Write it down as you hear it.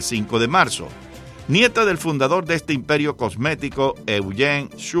5 de marzo. Nieta del fundador de este imperio cosmético, Eugene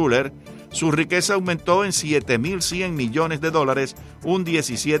Schuller, su riqueza aumentó en $7.100 millones, un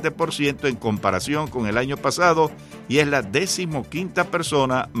 17% en comparación con el año pasado, y es la 15ª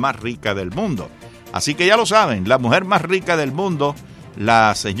persona más rica del mundo. Así que ya lo saben, la mujer más rica del mundo,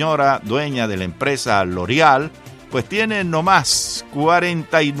 la señora dueña de la empresa L'Oreal, pues tiene nomás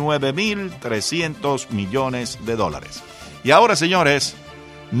 $49.300 millones. Y ahora, señores,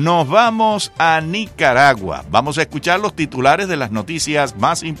 nos vamos a Nicaragua. Vamos a escuchar los titulares de las noticias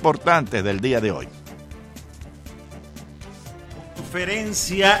más importantes del día de hoy.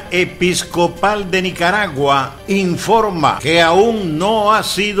 Conferencia Episcopal de Nicaragua informa que aún no ha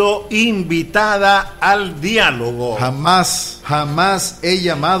sido invitada al diálogo. Jamás he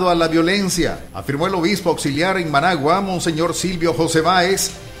llamado a la violencia, afirmó el obispo auxiliar en Managua, Monseñor Silvio José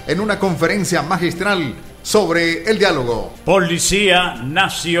Báez, en una conferencia magistral sobre el diálogo. Policía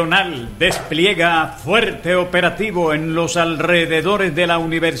Nacional despliega fuerte operativo en los alrededores de la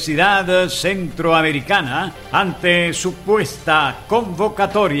Universidad Centroamericana ante supuesta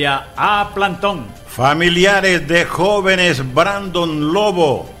convocatoria a plantón. Familiares de jóvenes Brandon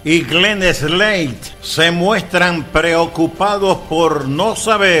Lobo y Glenn Slate se muestran preocupados por no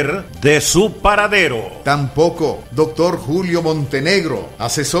saber de su paradero. Tampoco doctor Julio Montenegro,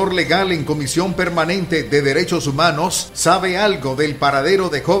 asesor legal en Comisión Permanente de Derechos Humanos, sabe algo del paradero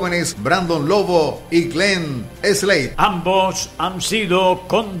de jóvenes Brandon Lobo y Glenn Slate. Ambos han sido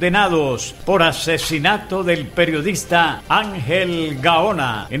condenados por asesinato del periodista Ángel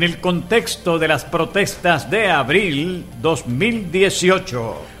Gaona en el contexto de las protestas de abril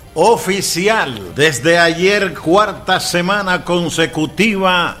 2018. Oficial, desde ayer 4ª semana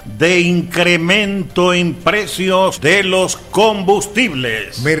consecutiva de incremento en precios de los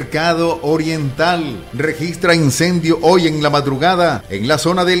combustibles. Mercado Oriental registra incendio hoy en la madrugada en la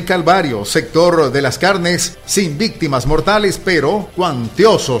zona del Calvario, sector de las carnes, sin víctimas mortales, pero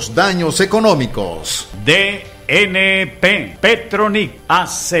cuantiosos daños económicos. DNP, Petronic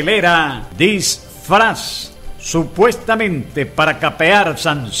acelera disfraz supuestamente para capear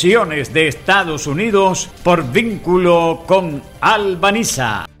sanciones de Estados Unidos por vínculo con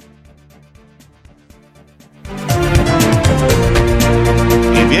Albaniza.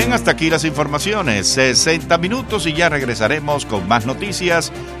 Y bien, hasta aquí las informaciones. 60 minutos y ya regresaremos con más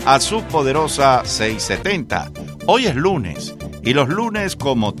noticias a su Poderosa 670. Hoy es lunes y los lunes,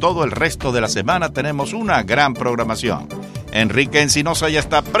 como todo el resto de la semana, tenemos una gran programación. Enrique Encinosa ya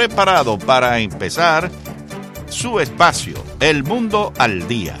está preparado para empezar su espacio, El Mundo al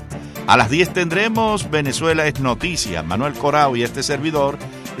Día. A las 10 tendremos Venezuela es Noticia. Manuel Corao y este servidor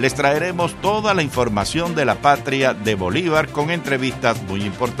les traeremos toda la información de la patria de Bolívar con entrevistas muy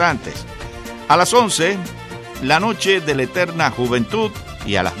importantes. A las 11, la noche de la eterna juventud,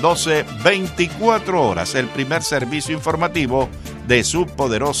 y a las 12, 24 horas, el primer servicio informativo de su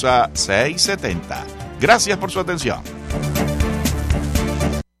Poderosa 670. Gracias por su atención.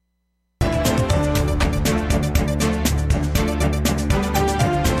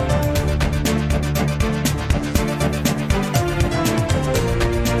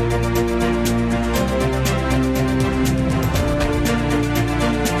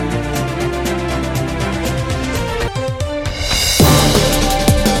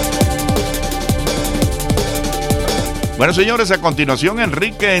 Bueno, señores, a continuación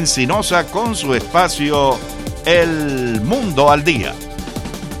Enrique Encinosa con su espacio El Mundo al Día.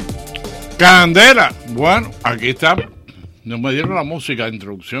 Candela. Bueno, aquí está. No me dieron la música de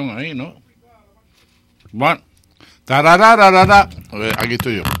introducción ahí, ¿no? Bueno. Tararararara. Aquí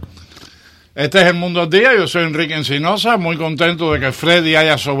estoy yo. Este es El Mundo al Día. Yo soy Enrique Encinosa. Muy contento de que Freddy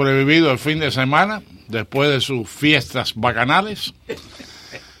haya sobrevivido el fin de semana después de sus fiestas bacanales.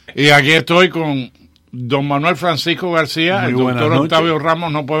 Y aquí estoy con don Manuel Francisco García. El doctor Octavio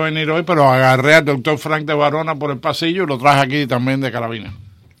Ramos no puede venir hoy, pero agarré al doctor Frank de Varona por el pasillo y lo traje aquí también de carabina.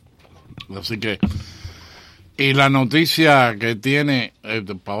 Así que, y la noticia que tiene,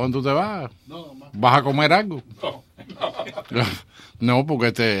 ¿para dónde tú te vas? No, ¿vas a comer algo? No. No,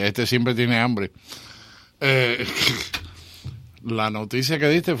 porque este siempre tiene hambre. La noticia que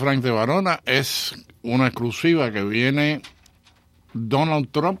diste, Frank de Varona, es una exclusiva que viene Donald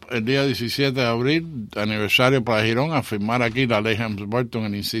Trump el día 17 de abril, aniversario para Girón, a firmar aquí la ley Helms-Burton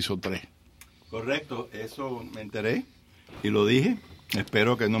en inciso 3. Correcto, eso me enteré y lo dije.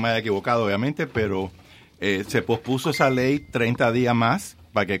 Espero que no me haya equivocado, obviamente, pero se pospuso esa ley 30 días más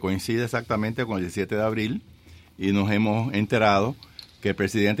para que coincida exactamente con el 17 de abril y nos hemos enterado que el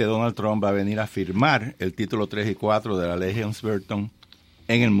presidente Donald Trump va a venir a firmar el título 3 y 4 de la ley Helms-Burton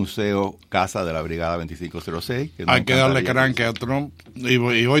en el Museo Casa de la Brigada 2506. Hay que darle cranque a Trump, y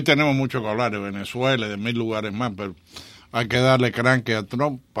hoy tenemos mucho que hablar de Venezuela y de 1000 lugares más, pero hay que darle cranque a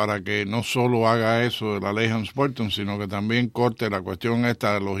Trump para que no solo haga eso de la ley Hans-Bolton, sino que también corte la cuestión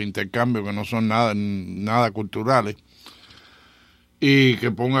esta de los intercambios que no son nada culturales, y que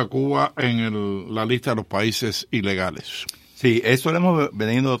ponga a Cuba en la lista de los países ilegales. Sí, eso lo hemos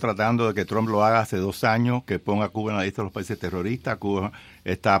venido tratando de que Trump lo haga hace 2 años, que ponga a Cuba en la lista de los países terroristas. Cuba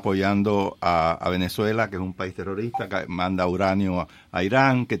está apoyando a Venezuela, que es un país terrorista, que manda uranio a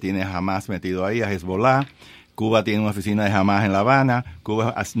Irán, que tiene a Hamas metido ahí, a Hezbollah. Cuba tiene una oficina de Hamas en La Habana.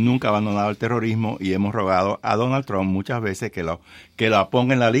 Cuba nunca ha abandonado el terrorismo, y hemos rogado a Donald Trump muchas veces que lo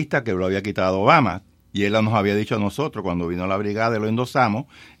ponga en la lista que lo había quitado Obama. Y él nos había dicho a nosotros, cuando vino la brigada, y lo endosamos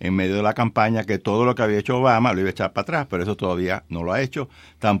en medio de la campaña, que todo lo que había hecho Obama lo iba a echar para atrás, pero eso todavía no lo ha hecho.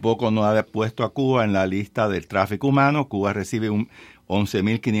 Tampoco no ha puesto a Cuba en la lista del tráfico humano. Cuba recibe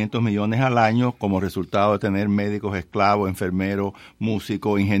 11.500 millones al año como resultado de tener médicos, esclavos, enfermeros,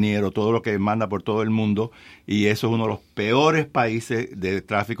 músicos, ingenieros, todo lo que manda por todo el mundo, y eso es uno de los peores países de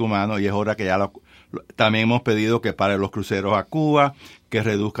tráfico humano, y es hora que también hemos pedido que pare los cruceros a Cuba, que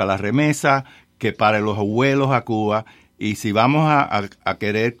reduzca la remesa, que pare los vuelos a Cuba. Y si vamos a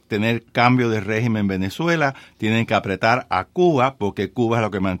querer tener cambio de régimen en Venezuela, tienen que apretar a Cuba, porque Cuba es lo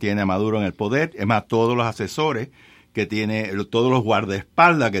que mantiene a Maduro en el poder. Es más, todos los asesores que tiene, todos los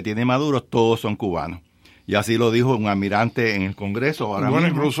guardaespaldas que tiene Maduro, todos son cubanos. Y así lo dijo un almirante en el Congreso ahora mismo.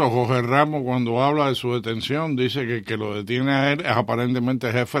 Incluso Jorge Ramos, cuando habla de su detención, dice que lo detiene a él, es aparentemente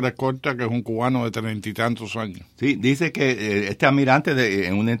el jefe de escolta, que es un cubano de 30 y tantos años. Sí, dice que este almirante,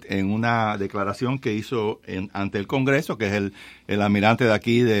 en una declaración que hizo ante el Congreso, que es el almirante de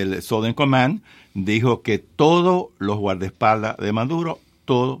aquí del Southern Command, dijo que todos los guardaespaldas de Maduro,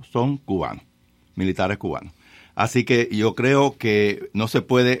 todos son cubanos, militares cubanos. Así que yo creo que no se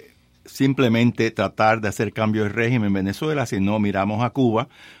puede simplemente tratar de hacer cambio de régimen en Venezuela si no miramos a Cuba,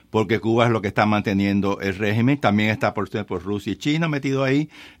 porque Cuba es lo que está manteniendo el régimen. También está por Rusia y China metido ahí,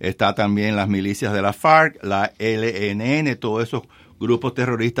 está también las milicias de la FARC, la LNN, todos esos grupos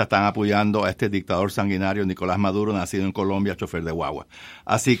terroristas están apoyando a este dictador sanguinario Nicolás Maduro, nacido en Colombia, chofer de guagua.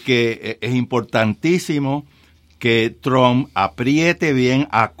 Así que es importantísimo que Trump apriete bien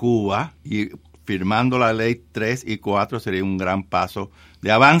a Cuba, y firmando la ley 3 y 4 sería un gran paso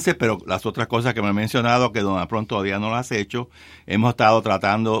de avance, pero las otras cosas que me he mencionado, que Donald Trump todavía no las ha hecho, hemos estado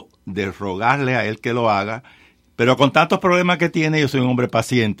tratando de rogarle a él que lo haga, pero con tantos problemas que tiene, yo soy un hombre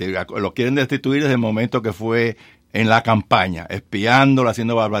paciente. Lo quieren destituir desde el momento que fue en la campaña, espiándolo,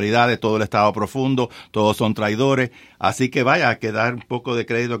 haciendo barbaridades, todo el Estado profundo, todos son traidores. Así que vaya, hay que dar un poco de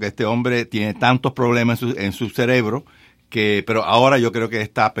crédito que este hombre tiene tantos problemas en su cerebro, pero ahora yo creo que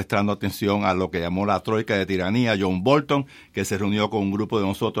está prestando atención a lo que llamó la troika de tiranía. John Bolton, que se reunió con un grupo de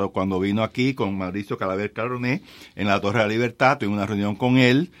nosotros cuando vino aquí, con Mauricio Calaver Caroné, en la Torre de la Libertad, tuve una reunión con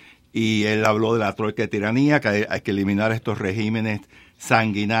él, y él habló de la troika de tiranía, que hay que eliminar estos regímenes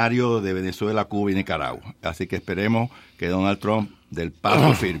sanguinarios de Venezuela, Cuba y Nicaragua. Así que esperemos que Donald Trump del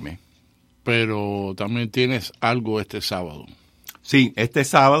paso firme. Pero también tienes algo este sábado. Sí, este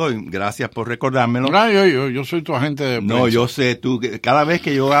sábado, y gracias por recordármelo. Yo soy tu agente de prensa. No, yo sé, tú, cada vez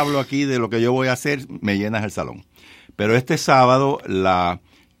que yo hablo aquí de lo que yo voy a hacer, me llenas el salón. Pero este sábado,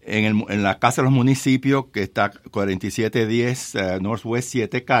 en la Casa de los Municipios, que está 4710 Northwest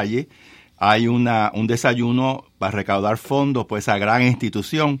 7 Calle, hay un desayuno para recaudar fondos por esa gran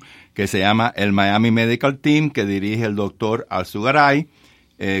institución que se llama el Miami Medical Team, que dirige el doctor Alzugaray,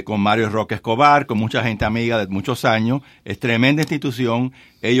 con Mario Roque Escobar, con mucha gente amiga de muchos años. Es tremenda institución.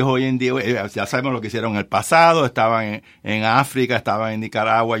 Ellos hoy en día, ya sabemos lo que hicieron en el pasado, estaban en África, estaban en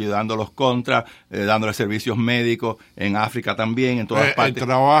Nicaragua ayudando a los contras, dándole servicios médicos, en África también, en todas partes. El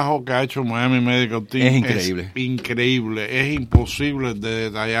trabajo que ha hecho Miami Medical Team es increíble. Es increíble, es imposible de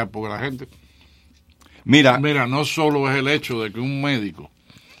detallar, porque la gente... Mira, no solo es el hecho de que un médico,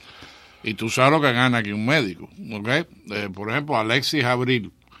 y tú sabes lo que gana aquí un médico, ¿ok? Por ejemplo, Alexis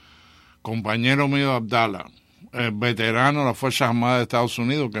Abril, compañero mío de Abdala, veterano de las Fuerzas Armadas de Estados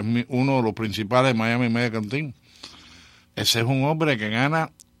Unidos, que es uno de los principales de Miami Medical Team. Ese es un hombre que gana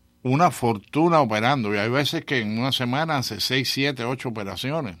una fortuna operando, y hay veces que en una semana hace 6, 7, 8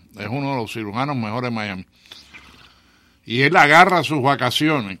 operaciones. Es uno de los cirujanos mejores de Miami. Y él agarra sus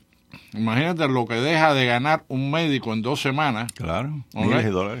vacaciones. Imagínate lo que deja de ganar un médico en 2 semanas. Claro, miles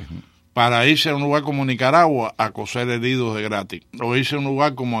de dólares. Para irse a un lugar como Nicaragua a coser heridos de gratis, o irse a un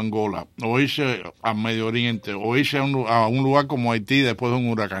lugar como Angola, o irse a Medio Oriente, o irse a un lugar como Haití después de un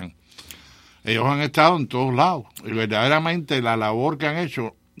huracán. Ellos han estado en todos lados, y verdaderamente la labor que han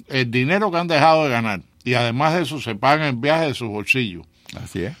hecho, el dinero que han dejado de ganar, y además de eso se pagan el viaje de sus bolsillos.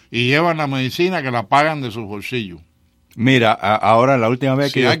 Así es. Y llevan la medicina que la pagan de sus bolsillos. Mira, ahora la última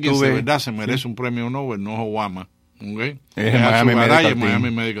vez que yo alguien estuve... de verdad se merece un premio Nobel, no es Obama. ¿Okay? Es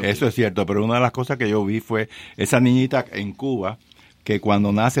Miami Medical Team. Eso es cierto, pero una de las cosas que yo vi fue esa niñita en Cuba que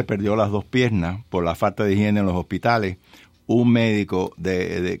cuando nace perdió las 2 piernas por la falta de higiene en los hospitales. Un médico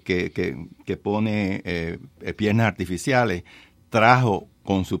que pone piernas artificiales trajo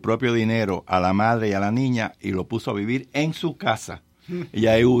con su propio dinero a la madre y a la niña y lo puso a vivir en su casa. Y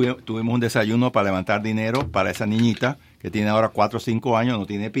ahí tuvimos un desayuno para levantar dinero para esa niñita que tiene ahora 4 o 5 años, no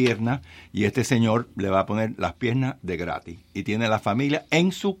tiene piernas, y este señor le va a poner las piernas de gratis. Y tiene la familia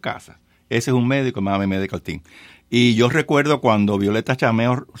en su casa. Ese es un médico, Miami Medical Team. Y yo recuerdo cuando Violeta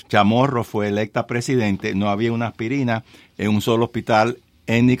Chamorro fue electa presidente, no había una aspirina en un solo hospital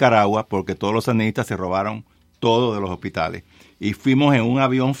en Nicaragua porque todos los sandinistas se robaron todo de los hospitales. Y fuimos en un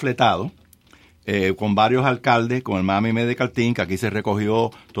avión fletado con varios alcaldes, con el Miami Medical Team, que aquí se recogió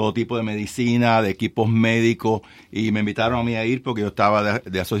todo tipo de medicina, de equipos médicos, y me invitaron a mí a ir porque yo estaba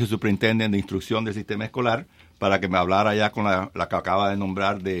de Associate Superintendent de Instrucción del Sistema Escolar, para que me hablara ya con la que acaba de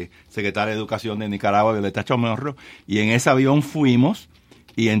nombrar de Secretaria de Educación de Nicaragua, Violeta Chamorro, y en ese avión fuimos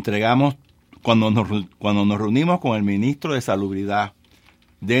y entregamos, cuando nos reunimos con el ministro de Salubridad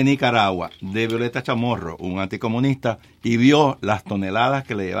de Nicaragua, de Violeta Chamorro, un anticomunista, y vio las toneladas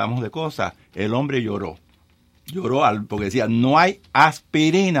que le llevamos de cosas, el hombre lloró porque decía, no hay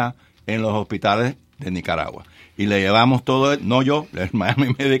aspirina en los hospitales de Nicaragua. Y le llevamos todo, no yo, el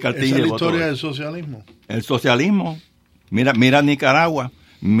Miami Medical Team. ¿Esa es la historia del socialismo? El socialismo. Mira Nicaragua,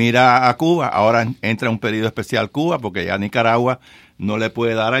 mira a Cuba. Ahora entra un pedido especial Cuba porque ya Nicaragua no le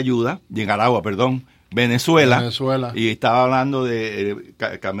puede dar ayuda. Venezuela. Y estaba hablando de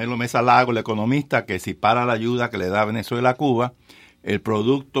Carmelo Mesa Lago, el economista, que si para la ayuda que le da Venezuela a Cuba, el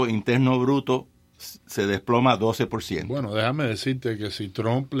Producto Interno Bruto se desploma 12%. Bueno, déjame decirte que si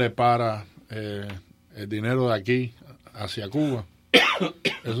Trump le para el dinero de aquí hacia Cuba,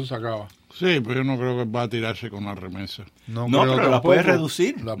 eso se acaba. Sí, pero yo no creo que va a tirarse con la remesa. No, pero la puedes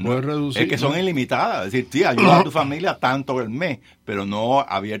reducir. La puedes reducir. Es que son ilimitadas. Es decir, sí, ayuda a tu familia tanto el mes, pero no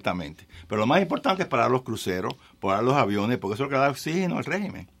abiertamente. Pero lo más importante es parar los cruceros, parar los aviones, porque eso es lo que da oxígeno al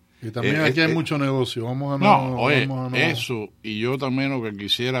régimen. Y también aquí hay mucho negocio. Eso, y yo también lo que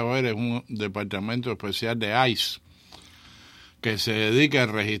quisiera ver es un departamento especial de ICE que se dedique a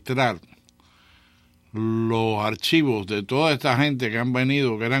registrar los archivos de toda esta gente que han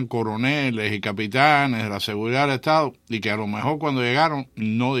venido, que eran coroneles y capitanes de la seguridad del Estado, y que a lo mejor cuando llegaron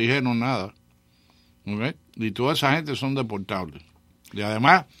no dijeron nada. ¿Okay? Y toda esa gente son deportables. Y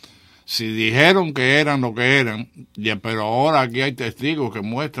además, si dijeron que eran lo que eran, pero ahora aquí hay testigos que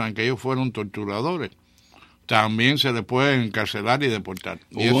muestran que ellos fueron torturadores, también se les puede encarcelar y deportar.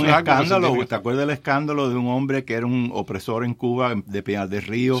 Hubo un escándalo, ¿te acuerdas del escándalo de un hombre que era un opresor en Cuba, de Pinar del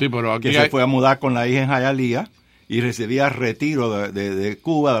Río, sí, pero aquí se fue a mudar con la hija en Hialeah y recibía retiro de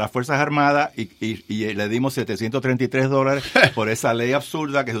Cuba, de las Fuerzas Armadas, y le dimos $733 por esa ley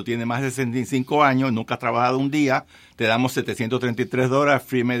absurda que tú tienes más de 65 años, nunca has trabajado un día, te damos $733,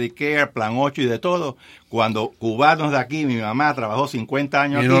 free Medicare, plan 8 y de todo. Cuando cubanos de aquí, mi mamá trabajó 50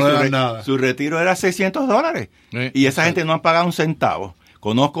 años y aquí, no le dan nada. Su retiro era $600. Y esa gente no han pagado un centavo.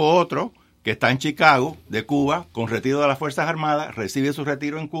 Conozco otro que está en Chicago, de Cuba, con retiro de las Fuerzas Armadas, recibe su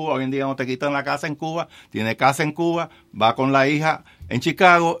retiro en Cuba, hoy en día no te quitan la casa en Cuba, tiene casa en Cuba, va con la hija en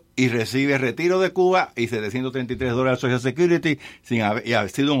Chicago y recibe retiro de Cuba y $733 Social Security y ha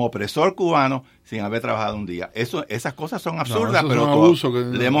sido un opresor cubano sin haber trabajado un día. Esas cosas son absurdas, pero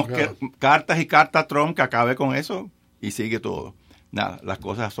le demos cartas y cartas a Trump que acabe con eso y sigue todo. Nada, las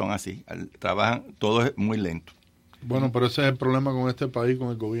cosas son así, trabajan, todo es muy lento. Bueno, pero ese es el problema con este país, con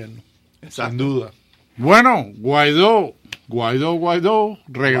el gobierno. Exacto. Sin duda. Bueno, Guaidó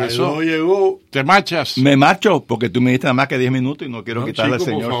regresó. Guaidó llegó. ¿Te marchas? Me marcho porque tú me diste nada más que 10 minutos y no quiero quitarle al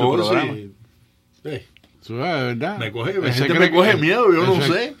señor su programa. Eso es verdad. Me coge miedo, yo no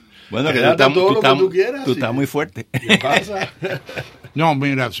sé. Bueno, que tú estás muy fuerte. ¿Qué pasa? No,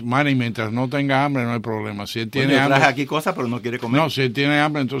 mira, Manny, mientras no tenga hambre no hay problema. Si él tiene hambre, traje aquí cosas, pero no quiere comer. No, si él tiene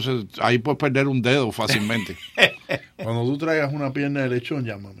hambre, entonces ahí puedes perder un dedo fácilmente. Cuando tú traigas una pierna de lechón,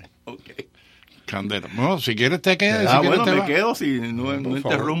 llámame. Okay. Candela. Bueno, si quieres te quedas. Me quedo si no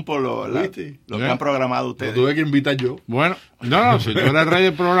interrumpo lo que han programado ustedes. Lo tuve que invitar yo. Bueno, no, si tú eres el rey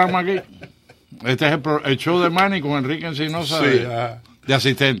del programa aquí. Este es el show de Manny con Enrique Encinosa de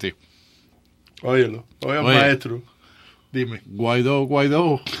asistente. Óyelo, maestro. Dime. Guaidó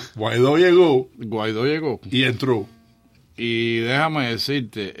llegó. Y entró. Y déjame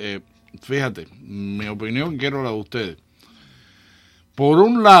decirte, fíjate, mi opinión quiero la de ustedes. Por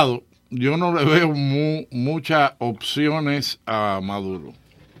un lado, yo no le veo muchas opciones a Maduro.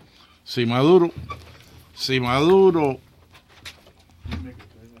 Si Maduro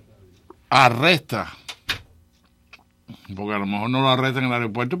arresta, porque a lo mejor no lo arresta en el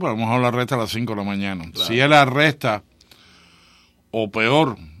aeropuerto, pero a lo mejor lo arresta a las 5 de la mañana. Claro. Si él arresta, o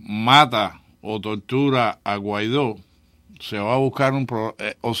peor, mata o tortura a Guaidó, se va a buscar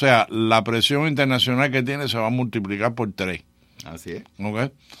o sea, la presión internacional que tiene se va a multiplicar por 3. Así es.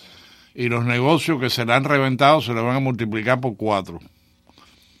 ¿Okay? Y los negocios que se le han reventado se le van a multiplicar por 4.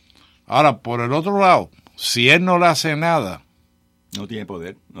 Ahora, por el otro lado, si él no le hace nada, no tiene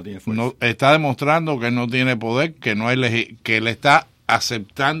poder, no tiene fuerza. No, está demostrando que no tiene poder, que no hay que le está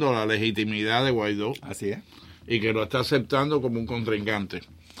aceptando la legitimidad de Guaidó. Así es. Y que lo está aceptando como un contrincante.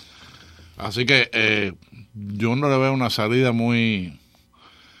 Así que yo no le veo una salida muy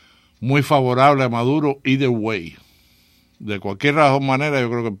favorable a Maduro either way. De cualquier manera yo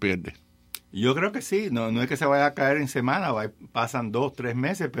creo que pierde. Yo creo que sí, no es que se vaya a caer en semana, pasan 2, 3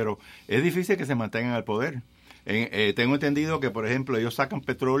 meses, pero es difícil que se mantengan al poder. Tengo entendido que, por ejemplo, ellos sacan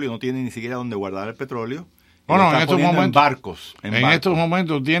petróleo, no tienen ni siquiera dónde guardar el petróleo. Bueno, en estos momentos, en barcos. Estos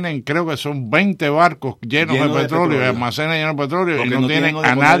momentos tienen, creo que son 20 barcos llenos de petróleo, y almacenes llenos de petróleo, porque y no tienen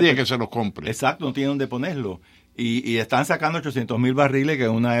a nadie que se los compre. Exacto, no tienen dónde ponerlo. Y están sacando 800,000 barriles, que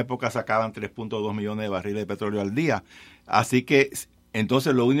en una época sacaban 3.2 millones de barriles de petróleo al día. Así que,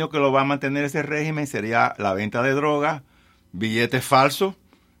 entonces, lo único que lo va a mantener ese régimen sería la venta de drogas, billetes falsos,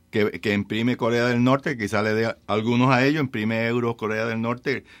 que imprime Corea del Norte, quizá le dé algunos a ellos, imprime euros Corea del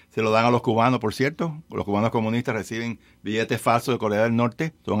Norte, se lo dan a los cubanos, por cierto. Los cubanos comunistas reciben billetes falsos de Corea del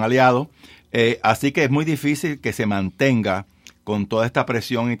Norte, son aliados. Así que es muy difícil que se mantenga con toda esta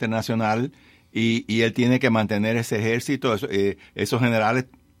presión internacional y él tiene que mantener ese ejército, esos generales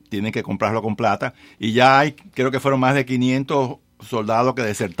tienen que comprarlo con plata. Y ya hay, creo que fueron más de 500 soldados que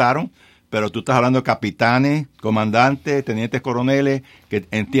desertaron, pero tú estás hablando de capitanes, comandantes, tenientes coroneles que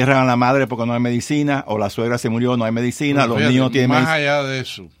entierran a la madre porque no hay medicina, o la suegra se murió, no hay medicina, los niños no tienen medicina. Más allá de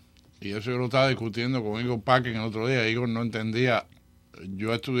eso, y eso yo lo estaba discutiendo con Igor Packen el otro día, Igor no entendía,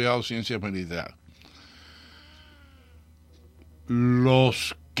 yo he estudiado ciencias militares.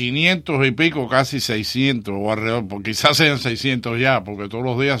 Los 500 y pico, casi 600, o alrededor, porque quizás sean 600 ya, porque todos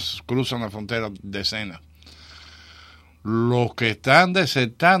los días cruzan la frontera decenas. Los que están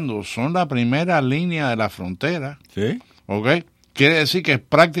desertando son la primera línea de la frontera. ¿Sí? ¿Ok? Quiere decir que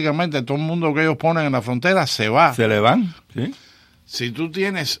prácticamente todo el mundo que ellos ponen en la frontera se va. Se le van, ¿sí? Si tú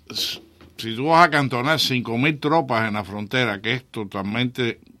vas a acantonar 5,000 tropas en la frontera, que es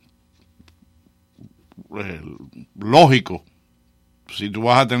totalmente lógico, si tú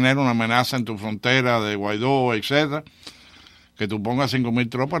vas a tener una amenaza en tu frontera de Guaidó, etcétera, que tú pongas 5,000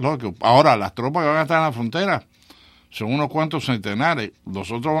 tropas, lógico. Ahora, las tropas que van a estar en la frontera son unos cuantos centenares. Los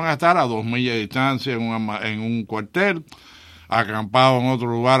otros van a estar a 2 millas de distancia en un cuartel, acampados en otro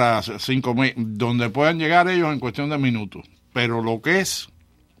lugar a 5,000, donde puedan llegar ellos en cuestión de minutos. Pero lo que es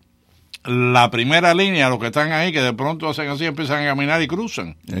la primera línea, los que están ahí, que de pronto hacen así, empiezan a caminar y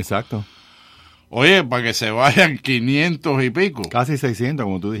cruzan. Exacto. Oye, para que se vayan 500 y pico. Casi 600,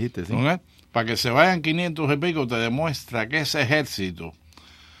 como tú dijiste, sí. ¿Okay? Para que se vayan 500 y pico, te demuestra que ese ejército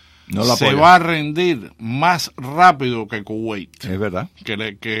se va a rendir más rápido que Kuwait. Es verdad.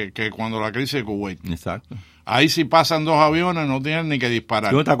 Que cuando la crisis de Kuwait. Exacto. Ahí si pasan 2 aviones no tienen ni que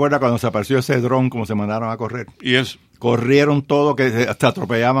disparar. ¿Tú no te acuerdas cuando se apareció ese dron, como se mandaron a correr? Y eso. Corrieron todo, que hasta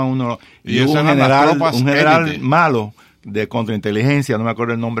atropellaban uno. Y hubo un general malo de contrainteligencia, no me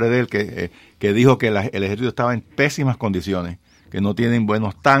acuerdo el nombre de él, que dijo que el ejército estaba en pésimas condiciones, que no tienen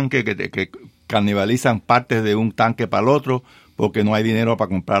buenos tanques, que canibalizan partes de un tanque para el otro, porque no hay dinero para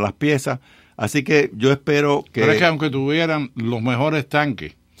comprar las piezas. Así que yo espero que... Pero es que aunque tuvieran los mejores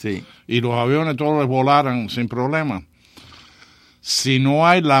tanques, sí, y los aviones todos les volaran sin problema, si no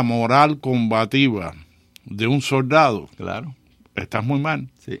hay la moral combativa de un soldado, claro, estás muy mal.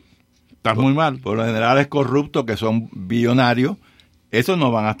 Sí. Estás muy mal. Por los generales corruptos que son billonarios, esos no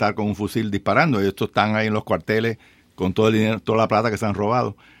van a estar con un fusil disparando. Estos están ahí en los cuarteles con todo el dinero, toda la plata que se han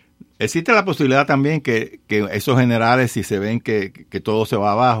robado. Existe la posibilidad también que esos generales, si se ven que todo se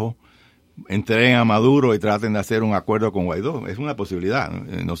va abajo, entreguen a Maduro y traten de hacer un acuerdo con Guaidó. Es una posibilidad.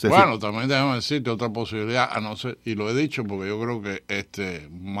 No sé también déjame decirte otra posibilidad, a no ser, y lo he dicho porque yo creo que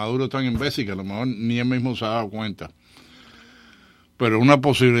Maduro es tan imbécil que a lo mejor ni él mismo se ha dado cuenta. Pero una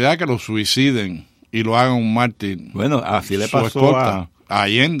posibilidad que lo suiciden y lo hagan un mártir. Bueno, así le pasó a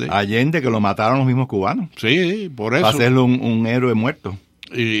Allende. Allende, que lo mataron los mismos cubanos. Sí, por eso. Para hacerlo un héroe muerto.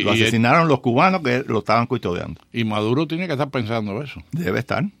 Lo asesinaron los cubanos que lo estaban custodiando. Y Maduro tiene que estar pensando eso. Debe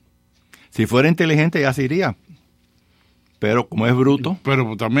estar. Si fuera inteligente ya se iría. pero como es bruto...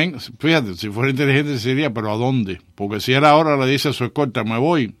 Pero también, fíjate, si fuera inteligente se diría, ¿pero a dónde? Porque si él ahora le dice a su escolta, me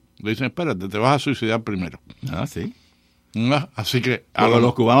voy, le dicen, espérate, te vas a suicidar primero. Ah, sí. Así que...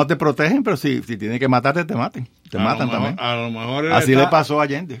 Los cubanos te protegen, pero si tienen que matarte, te maten. Te matan también. A lo mejor así le pasó a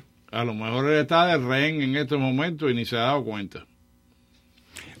Allende. A lo mejor él está de rehén en este momento y ni se ha dado cuenta.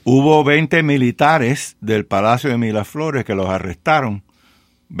 Hubo 20 militares del Palacio de Miraflores que los arrestaron.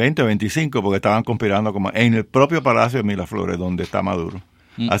 20 o 25 porque estaban conspirando en el propio Palacio de Miraflores donde está Maduro.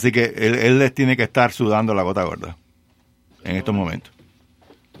 Así que él les tiene que estar sudando la gota gorda en estos momentos.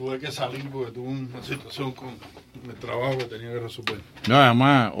 Tuve que salir porque tuve una situación con el trabajo que tenía que resolver. No,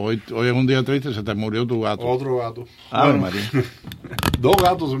 además, hoy es un día triste, se te murió tu gato. Otro gato. Ah, bueno, María. 2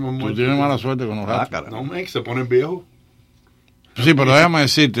 gatos se me mueren. Tú tienes mala suerte con los gatos. No, se ponen viejos. Sí, pero déjame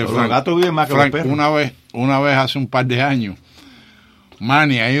decirte, Frank, Frank, los gatos viven más que los perros. Una vez hace un par de años,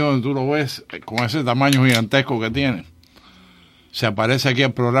 Manny, ahí donde tú lo ves, con ese tamaño gigantesco que tiene, se aparece aquí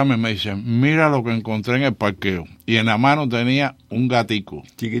al programa y me dice, mira lo que encontré en el parqueo. Y en la mano tenía un gatico.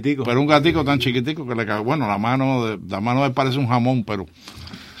 Chiquitico. Pero un gatico tan chiquitico que le cagó. Bueno, la mano de él parece un jamón, pero...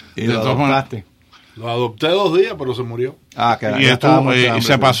 ¿Y lo adoptaste? Lo adopté 2 días, pero se murió. Ah, que y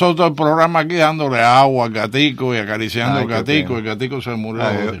se pasó todo el programa aquí dándole agua al gatico y acariciando al gatico. El gatico se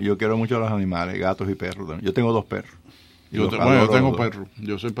murió. Yo quiero mucho a los animales, gatos y perros también. Yo tengo 2 perros. Yo tengo perro.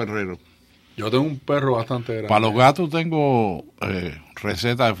 Yo soy perrero. Yo tengo un perro bastante grande. Para los gatos tengo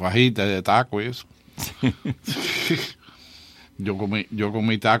recetas de fajitas, de tacos y eso. Yo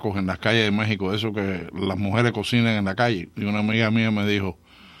comí tacos en las calles de México, eso que las mujeres cocinan en la calle. Y una amiga mía me dijo,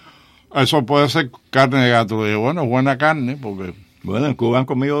 eso puede ser carne de gato. Le dije, bueno, es buena carne porque... Bueno, en Cuba han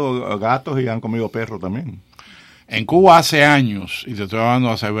comido gatos y han comido perros también. En Cuba hace años, y te estoy hablando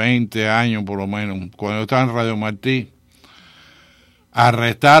hace 20 años por lo menos, cuando yo estaba en Radio Martí,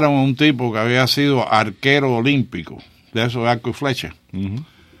 arrestaron a un tipo que había sido arquero olímpico, de esos de arco y flecha. Uh-huh.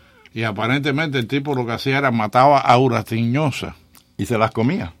 Y aparentemente el tipo lo que hacía era mataba a Encinosa. ¿Y se las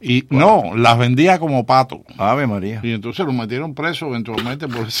comía? Y no, las vendía como pato. Ave María. Y entonces lo metieron preso eventualmente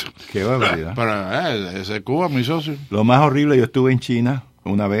por eso. Qué barbaridad. Pero ese es Cuba, mi socio. Lo más horrible, yo estuve en China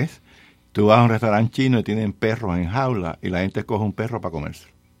una vez. Tú vas a un restaurante chino y tienen perros en jaula y la gente escoge un perro para comerse.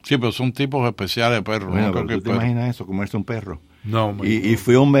 Sí, pero son tipos especiales de perros. Bueno, ¿no? pero ¿tú te imaginas eso, comerse un perro? No, y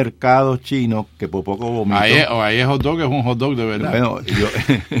fui a un mercado chino que por poco vomito. Ahí es hot dog, es un hot dog de verdad. Bueno,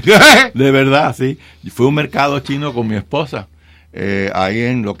 de verdad, sí. Fui a un mercado chino con mi esposa, ahí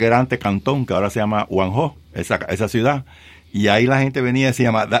en lo que era antes Cantón, que ahora se llama Guangzhou, esa ciudad. Y ahí la gente venía y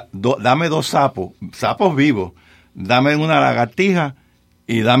decía, dame 2 sapos vivos, dame una lagartija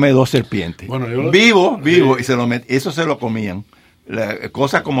y dame 2 serpientes. Bueno, vivo, y eso se lo comían.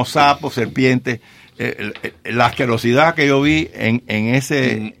 Cosas como sapos, serpientes. La asquerosidad que yo vi en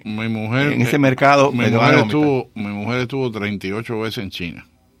ese mercado. Mi mujer estuvo 38 veces en China.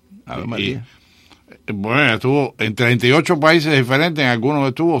 Bueno, estuvo en 38 países diferentes, en algunos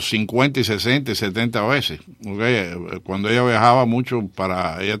estuvo 50 y 60 y 70 veces. Okay. Cuando ella viajaba mucho,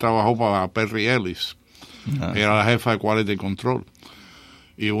 ella trabajó para Perry Ellis. Era la jefa de Quality Control.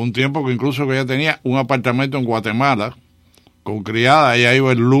 Y hubo un tiempo que incluso que ella tenía un apartamento en Guatemala con criada. Ella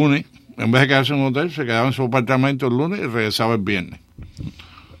iba el lunes, en vez de quedarse en un hotel, se quedaba en su apartamento el lunes y regresaba el viernes.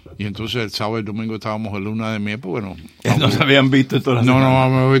 Y entonces el sábado y el domingo estábamos en luna de miel, porque no se habían visto en toda la semana. No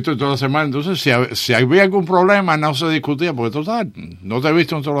habíamos visto en toda la semana. Entonces, si había algún problema, no se discutía, porque total, no te he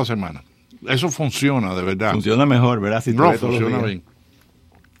visto en toda la semana. Eso funciona, de verdad. Funciona mejor, ¿verdad? Si no, funciona bien.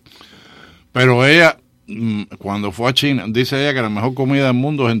 Pero ella, cuando fue a China, dice ella que la mejor comida del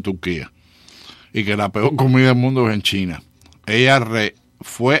mundo es en Turquía y que la peor comida del mundo es en China. Ella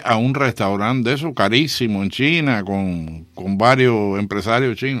fue a un restaurante de eso carísimo en China con varios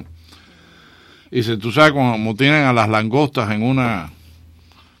empresarios chinos. Y dice, tú sabes como tienen a las langostas en una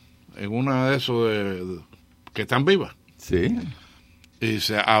de esos que están vivas. Sí. Y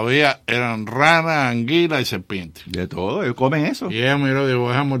dice, eran ranas, anguilas y serpientes. De todo, ellos comen eso. Y ella miró y dijo,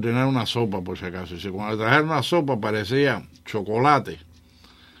 déjame ordenar una sopa por si acaso. Y dice, cuando le trajeron una sopa parecía chocolate.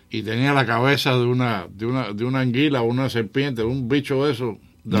 Y tenía la cabeza de una anguila o una serpiente, de un bicho de eso,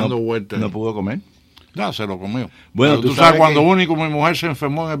 dando vueltas. ¿No pudo comer? No, se lo comió. Bueno, tú sabes cuando único mi mujer se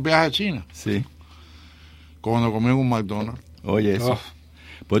enfermó en el viaje a China. Sí. Cuando comió en un McDonald's. Oye, eso.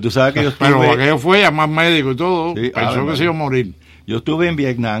 Pues tú sabes que yo estuve... Pero aquello fue a llamar médico y todo. Sí, pensó que se iba a morir. Yo estuve en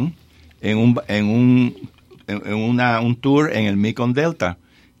Vietnam en un tour en el Mekong Delta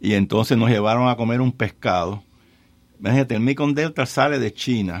y entonces nos llevaron a comer un pescado. Imagínate, el Mekong Delta sale de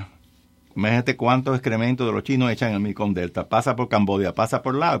China Imagínate cuántos excrementos de los chinos echan en el Mekong Delta. Pasa por Camboya, pasa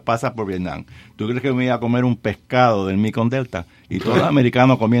por Laos, pasa por Vietnam. ¿Tú crees que me iba a comer un pescado del Mekong Delta? Y todos los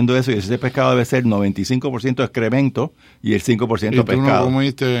americanos comiendo eso, y ese pescado debe ser 95% excremento y el 5% pescado. ¿No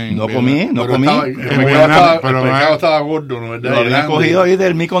comiste? No comí. El pescado estaba gordo, ¿no? Lo había cogido ahí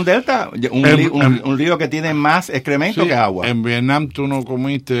del Mekong Delta, un río que tiene más excremento que agua. En Vietnam tú no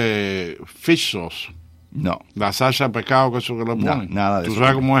comiste fish sauce. No. La salsa de pescado, que eso que le ponen. No, nada de ¿Tú eso.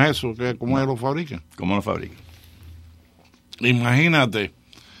 sabes cómo es eso? ¿Cómo ellos lo fabrican? ¿Cómo lo fabrican? Imagínate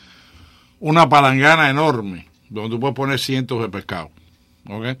una palangana enorme donde tú puedes poner cientos de pescados.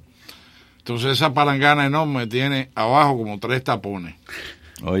 ¿Ok? Entonces esa palangana enorme tiene abajo como 3 tapones.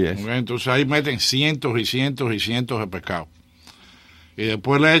 Oye. ¿Okay? Entonces ahí meten cientos y cientos y cientos de pescados. Y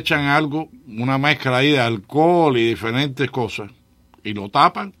después le echan algo, una mezcla ahí de alcohol y diferentes cosas. Y lo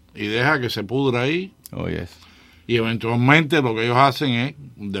tapan y deja que se pudra ahí. Oye. Y eventualmente lo que ellos hacen es,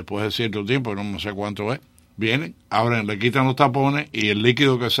 después de cierto tiempo, no sé cuánto es, vienen, abren, le quitan los tapones y el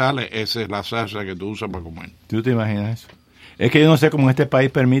líquido que sale, esa es la salsa que tú usas para comer. ¿Tú te imaginas eso? Es que yo no sé cómo este país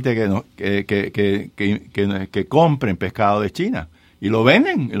permite que compren pescado de China. Y lo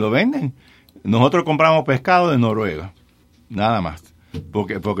venden. Nosotros compramos pescado de Noruega, nada más.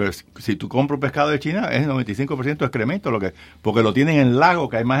 Porque si tú compras pescado de China es 95% excremento, porque lo tienen en el lago,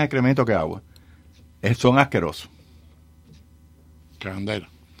 que hay más excremento que agua. Son asquerosos. Candela.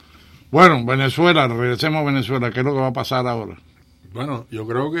 Bueno, Venezuela, regresemos a Venezuela. ¿Qué es lo que va a pasar ahora? Bueno, yo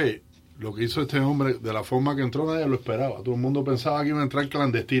creo que lo que hizo este hombre, de la forma que entró, nadie lo esperaba. Todo el mundo pensaba que iba a entrar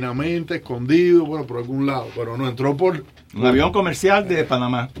clandestinamente, escondido, bueno, por algún lado, pero no, entró por un avión comercial de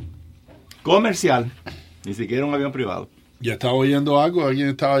Panamá. Comercial, ni siquiera un avión privado. Ya estaba oyendo algo, alguien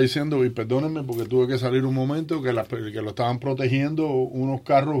estaba diciendo, y perdónenme porque tuve que salir un momento, que lo estaban protegiendo unos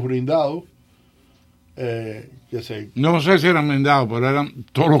carros blindados. No sé si eran blindados, pero eran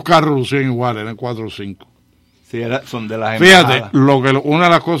todos los carros lucían iguales, eran 4 o 5. Sí, son de las embajadas. Fíjate, una de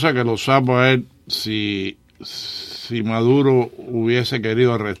las cosas que lo sapo es si Maduro hubiese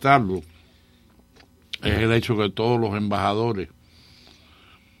querido arrestarlo, es el hecho que todos los embajadores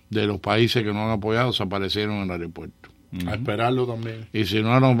de los países que no han apoyado desaparecieron en el aeropuerto. A esperarlo también. Y si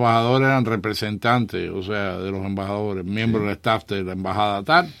no, los embajadores eran representantes, o sea, de los embajadores, miembros del staff de la embajada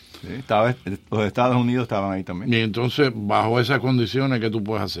tal. Sí, los Estados Unidos estaban ahí también. Y entonces, bajo esas condiciones, ¿qué tú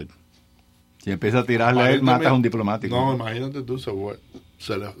puedes hacer? Si empieza a tirarle a él, matas a un diplomático. No, imagínate tú, se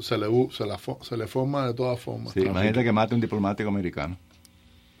le forma de todas formas. Sí, imagínate que mate a un diplomático americano.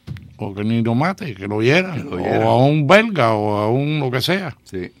 O que ni lo mate, que lo hieran. O a un belga, o a un lo que sea.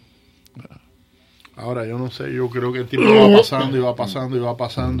 Sí. Ahora, yo no sé, yo creo que el tiempo va pasando y va pasando y va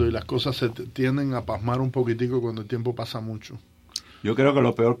pasando y las cosas se tienden a pasmar un poquitico cuando el tiempo pasa mucho. Yo creo que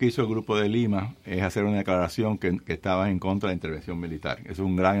lo peor que hizo el grupo de Lima es hacer una declaración que estaba en contra de la intervención militar. Eso es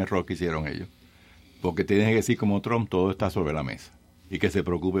un gran error que hicieron ellos. Porque tienen que decir como Trump, todo está sobre la mesa. Y que se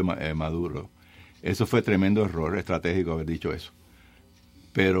preocupe Maduro. Eso fue tremendo error estratégico haber dicho eso.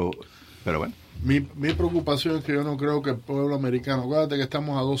 Pero bueno. Mi preocupación es que yo no creo que el pueblo americano, acuérdate que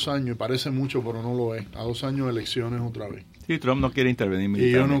estamos a 2 años, y parece mucho, pero no lo es. A 2 años de elecciones otra vez. Sí, Trump no quiere intervenir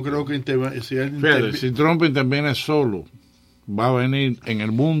militarmente. Y yo no creo que si Trump interviene solo, va a venir en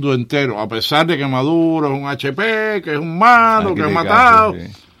el mundo entero, a pesar de que Maduro es un HP, que es un malo, que ha matado. Sí.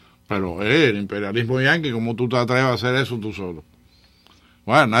 Pero el imperialismo yanqui, ¿cómo tú te atreves a hacer eso tú solo?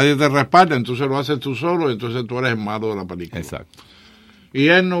 Bueno, nadie te respalda, entonces lo haces tú solo y entonces tú eres el malo de la película. Exacto. Y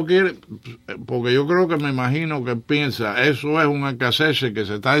él no quiere, porque yo creo que me imagino que piensa, eso es un alcacerse que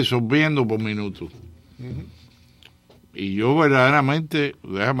se está disolviendo por minutos. Uh-huh. Y yo verdaderamente,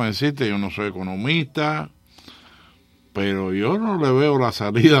 déjame decirte, yo no soy economista, pero yo no le veo la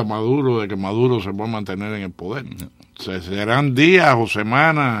salida a Maduro de que Maduro se pueda mantener en el poder. Serán días o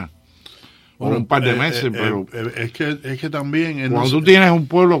semanas o un par de meses, pero es que también cuando tú tienes un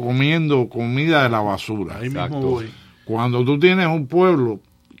pueblo comiendo comida de la basura, ahí mismo voy. Cuando tú tienes un pueblo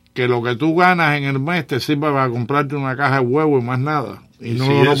que lo que tú ganas en el mes te sirve para comprarte una caja de huevo y más nada, y no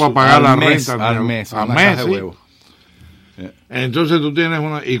para pagar la renta al mes, sí. De huevo. Entonces tú tienes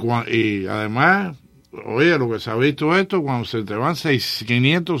y además, oye, lo que se ha visto esto, cuando se te van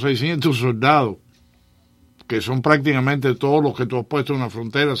 500, 600 soldados, que son prácticamente todos los que tú has puesto en una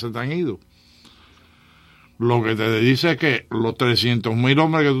frontera, se te han ido. Lo que te dice es que los 300,000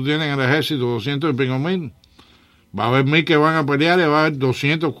 hombres que tú tienes en el ejército, 200 y pico mil, va a haber 1,000 que van a pelear y va a haber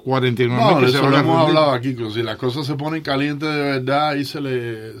 249,000 que se van a rendir. Hemos hablado aquí, que si las cosas se ponen calientes de verdad, ahí se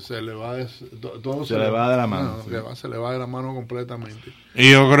le va de la mano. Se le va de la mano completamente.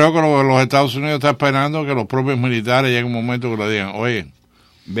 Y yo creo que los Estados Unidos están esperando que los propios militares lleguen un momento que le digan, oye,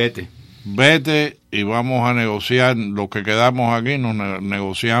 vete. vete y vamos a negociar lo que quedamos aquí, nos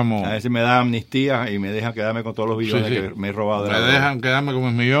negociamos. A ver si me dan amnistía y me dejan quedarme con todos los billones que me he robado. Me dejan quedarme con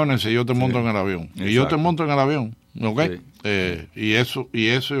mis millones y yo te monto en el avión. Exacto. Y yo te monto en el avión, ¿ok? Sí. Y eso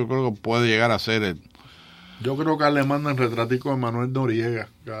yo creo que puede llegar a ser el... Yo creo que le mandan retraticos a Manuel Noriega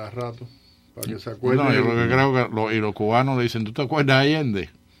cada rato, para que se acuerden. No, yo creo que los cubanos le dicen, ¿tú te acuerdas de Allende?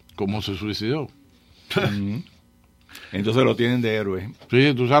 ¿Cómo se suicidó? Entonces lo tienen de héroe.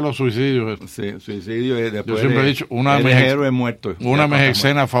 Sí, tú sabes los suicidios. Sí, suicidio es después. Yo siempre he dicho, una de mis héroes muertos. Una de mis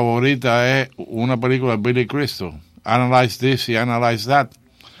escenas favoritas es una película de Billy Crystal, Analyze This y Analyze That,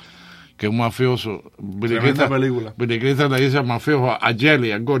 que es un mafioso. Billy Crystal le dice al mafioso, a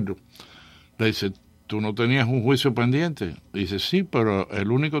Jelly, al gordo, le dice, ¿tú no tenías un juicio pendiente? Dice, sí, pero el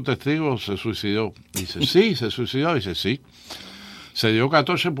único testigo se suicidó. Dice, sí, se suicidó. Dice, sí. Se dio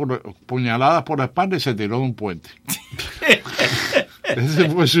 14 puñaladas por la espalda y se tiró de un puente. Ese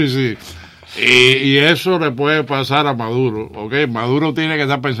fue suicidio. Y eso le puede pasar a Maduro, ¿ok? Maduro tiene que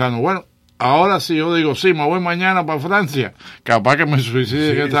estar pensando, bueno, ahora si yo digo, sí, me voy mañana para Francia, capaz que me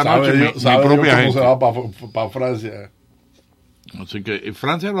suicide esta noche mi propia gente. ¿Cómo se va para Francia? Así que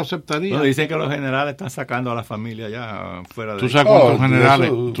Francia lo aceptaría. No, dicen que los generales están sacando a la familia ya fuera de... ¿Tú sabes cuántos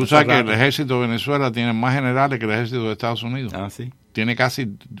generales? Tú sabes que el ejército de Venezuela tiene más generales que el ejército de Estados Unidos. Ah, sí. Tiene casi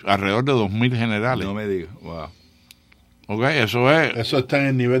alrededor de 2.000 generales. No me digas, wow. Ok, eso es... Eso está en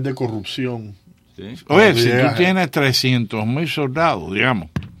el nivel de corrupción. ¿Sí? Oye, si tú tienes 300.000 soldados, digamos,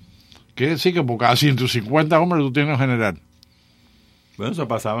 quiere decir que por cada 150 hombres tú tienes un general. Bueno, eso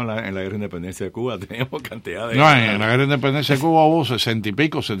pasaba en la guerra de independencia de Cuba, teníamos cantidad de... No, en la guerra de independencia de Cuba hubo 60 y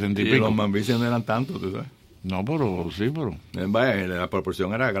pico, 70 y pico. Los mambises no eran tantos, tú sabes. No, pero sí, pero... La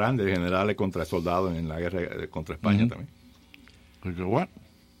proporción era grande, generales contra soldados en la guerra contra España también. Porque bueno,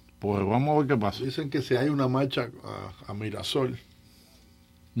 pues vamos a ver qué pasa. Dicen que si hay una marcha a Miraflores,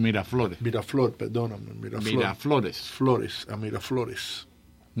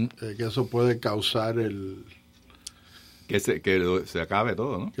 que eso puede causar que se acabe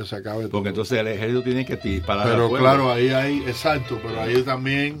todo, ¿no? Que se acabe todo. Porque entonces el ejército tiene que disparar. Pero claro, ahí hay, exacto, pero ahí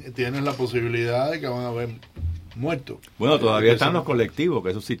también tienes la posibilidad de que van a haber muertos. Bueno, todavía están los colectivos, que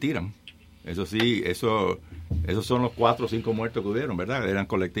esos sí tiran. Eso sí, esos son los 4 o 5 muertos que hubieron, ¿verdad? Eran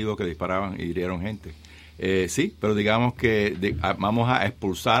colectivos que disparaban y hirieron gente. Sí, pero digamos que vamos a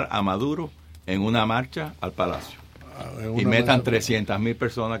expulsar a Maduro en una marcha al Palacio. Y metan 300.000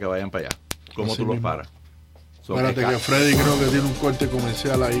 personas que vayan para allá. ¿Cómo tú los paras? Espérate que Freddy creo que tiene un corte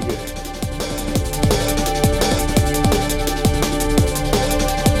comercial ahí que...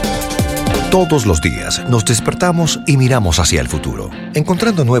 Todos los días nos despertamos y miramos hacia el futuro,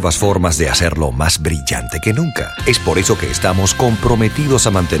 encontrando nuevas formas de hacerlo más brillante que nunca. Es por eso que estamos comprometidos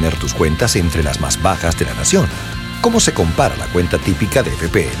a mantener tus cuentas entre las más bajas de la nación. ¿Cómo se compara la cuenta típica de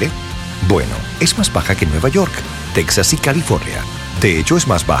FPL? Bueno, es más baja que Nueva York, Texas y California. De hecho, es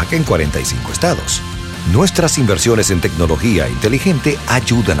más baja que en 45 estados. Nuestras inversiones en tecnología inteligente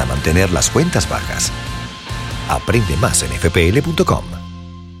ayudan a mantener las cuentas bajas. Aprende más en fpl.com.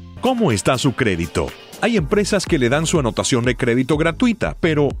 ¿Cómo está su crédito? Hay empresas que le dan su anotación de crédito gratuita,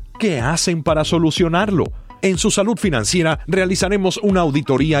 pero ¿qué hacen para solucionarlo? En Su Salud Financiera realizaremos una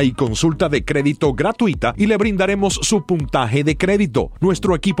auditoría y consulta de crédito gratuita y le brindaremos su puntaje de crédito.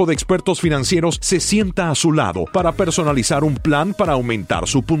 Nuestro equipo de expertos financieros se sienta a su lado para personalizar un plan para aumentar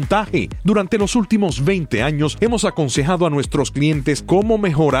su puntaje. Durante los últimos 20 años hemos aconsejado a nuestros clientes cómo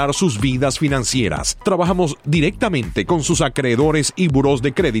mejorar sus vidas financieras. Trabajamos directamente con sus acreedores y burós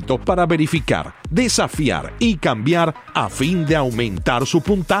de crédito para verificar, desafiar y cambiar a fin de aumentar su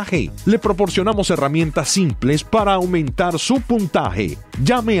puntaje. Le proporcionamos herramientas simples para aumentar su puntaje.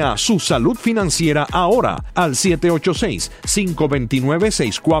 Llame a Su Salud Financiera ahora al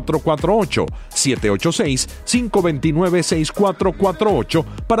 786-529-6448, 786-529-6448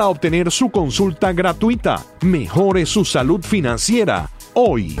 para obtener su consulta gratuita. Mejore su salud financiera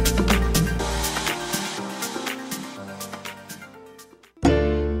hoy.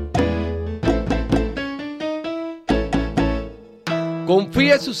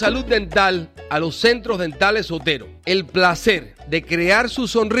 Confíe su salud dental a los centros dentales Otero. El placer de crear su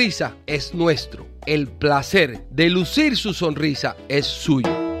sonrisa es nuestro. El placer de lucir su sonrisa es suyo.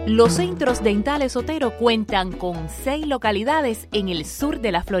 Los centros dentales Otero cuentan con 6 localidades en el sur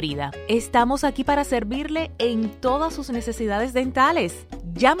de la Florida. Estamos aquí para servirle en todas sus necesidades dentales.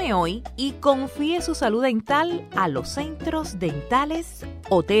 Llame hoy y confíe su salud dental a los centros dentales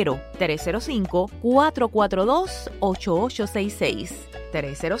Otero. 305-442-8866.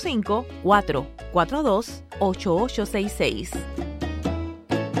 305-442-8866.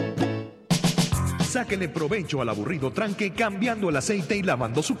 Sáquele provecho al aburrido tranque cambiando el aceite y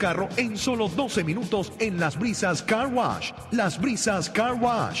lavando su carro en solo 12 minutos en Las Brisas Car Wash. Las Brisas Car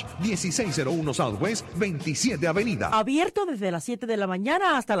Wash, 1601 Southwest 27 Avenida. Abierto desde las 7 de la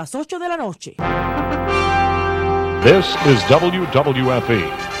mañana hasta las 8 de la noche. This is WWFE,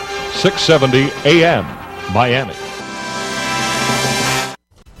 670 AM, Miami.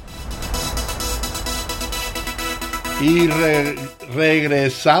 Y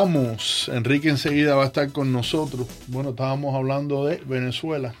regresamos. Enrique enseguida va a estar con nosotros. Bueno, estábamos hablando de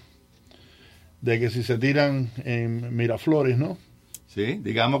Venezuela, de que si se tiran en Miraflores, ¿no? Sí,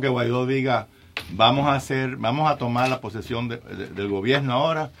 digamos que Guaidó diga, vamos a tomar la posesión del gobierno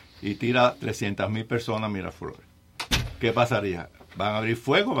ahora y tira 300,000 personas a Miraflores. ¿Qué pasaría? ¿Van a abrir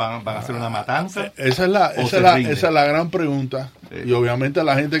fuego? ¿Van a hacer una matanza? Esa es la gran pregunta. Y obviamente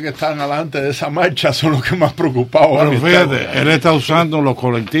la gente que está adelante de esa marcha son los que más preocupados. Pero fíjate, él está usando los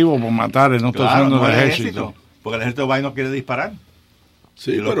colectivos por matar, él no está usando el ejército. Porque el ejército va y no quiere disparar.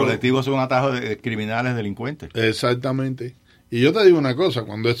 Sí, y los colectivos son un atajo de criminales, delincuentes. Exactamente. Y yo te digo una cosa,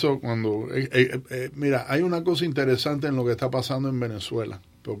 mira, hay una cosa interesante en lo que está pasando en Venezuela,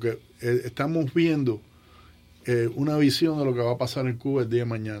 porque estamos viendo una visión de lo que va a pasar en Cuba el día de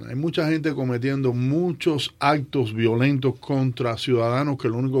mañana. Hay mucha gente cometiendo muchos actos violentos contra ciudadanos que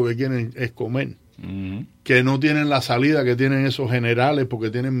lo único que quieren es comer, que no tienen la salida que tienen esos generales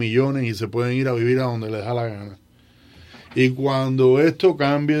porque tienen millones y se pueden ir a vivir a donde les da la gana. Y cuando esto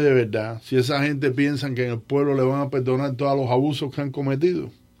cambie de verdad, si esa gente piensa que en el pueblo le van a perdonar todos los abusos que han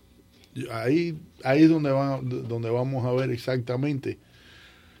cometido, ahí es donde vamos a ver exactamente.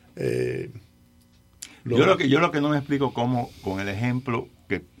 Yo lo que no me explico cómo, con el ejemplo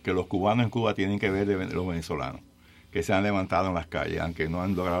que los cubanos en Cuba tienen que ver de los venezolanos, que se han levantado en las calles, aunque no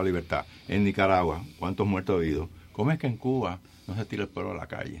han logrado libertad. En Nicaragua, ¿cuántos muertos ha habido? ¿Cómo es que en Cuba no se tira el pueblo a la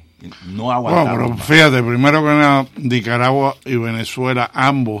calle? No aguantaron. Bueno, pero fíjate, primero que nada, Nicaragua y Venezuela,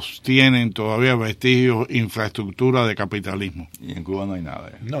 ambos tienen todavía vestigios, infraestructura de capitalismo. Y en Cuba no hay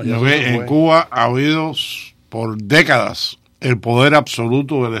nada. En Cuba ha habido por décadas el poder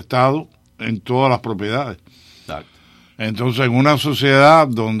absoluto del Estado en todas las propiedades. Exacto. Entonces, en una sociedad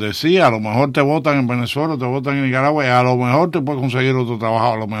donde sí, a lo mejor te votan en Venezuela, te votan en Nicaragua, y a lo mejor te puedes conseguir otro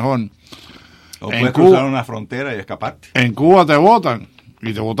trabajo, a lo mejor. O puedes cruzar una frontera y escaparte. En Cuba te votan,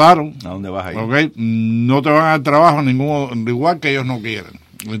 y te votaron. ¿A dónde vas a ir? ¿Okay? No te van a dar trabajo igual que ellos no quieren.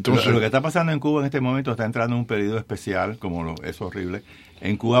 Entonces, lo que está pasando en Cuba en este momento está entrando en un periodo especial, es horrible.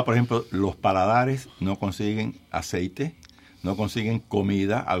 En Cuba, por ejemplo, los paladares no consiguen aceite, no consiguen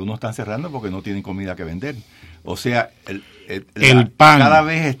comida, algunos están cerrando porque no tienen comida que vender. O sea, el pan. Cada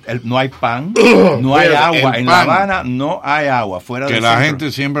vez no hay pan, no hay agua. En La Habana no hay agua. Fuera que la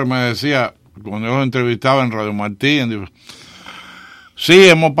gente siempre me decía, cuando yo los entrevistaba en Radio Martín, sí,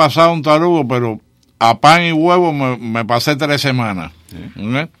 hemos pasado un tarugo, pero a pan y huevo me pasé 3 semanas. ¿Sí?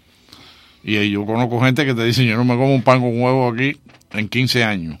 Y yo conozco gente que te dice, yo no me como un pan con huevo aquí en 15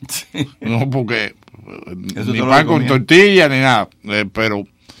 años. Sí. No, porque eso ni pan con tortilla ni nada, pero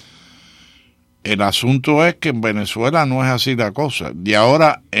el asunto es que en Venezuela no es así la cosa. Y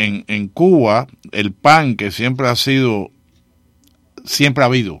ahora en Cuba el pan, que siempre ha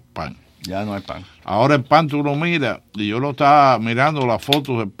habido pan, ya no hay pan. Ahora el pan tú lo miras, y yo lo estaba mirando las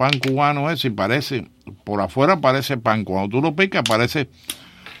fotos del pan cubano ese, y parece, por afuera parece pan, cuando tú lo picas parece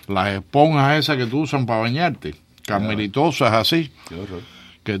las esponjas esas que tú usan para bañarte, carmelitosas así. Qué horror.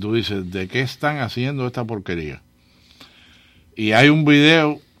 Que tú dices, ¿de qué están haciendo esta porquería? Y hay un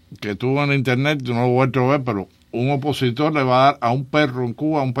video que tuvo en internet, yo no lo he vuelto a ver, pero un opositor le va a dar a un perro en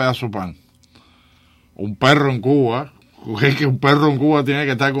Cuba un pedazo de pan. Un perro en Cuba, es que un perro en Cuba tiene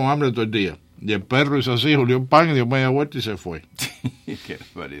que estar con hambre todo el día. Y el perro hizo así, olió el pan, dio media vuelta y se fue. Qué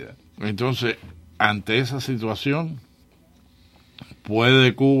barbaridad. Entonces, ante esa situación,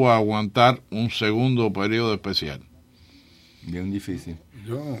 ¿puede Cuba aguantar un segundo periodo especial? Bien difícil.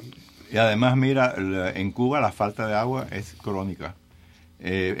 Y además, mira, en Cuba la falta de agua es crónica.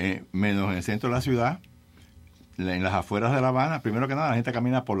 Menos en el centro de la ciudad, en las afueras de La Habana, primero que nada la gente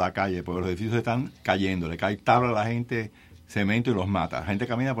camina por la calle, porque los edificios están cayendo, le cae tabla a la gente, cemento y los mata. La gente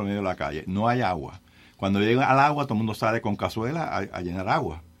camina por medio de la calle, no hay agua. Cuando llega al agua, todo el mundo sale con cazuela a llenar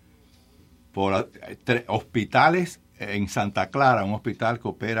agua. Por hospitales en Santa Clara, un hospital que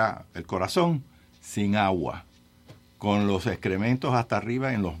opera el corazón, sin agua, con los excrementos hasta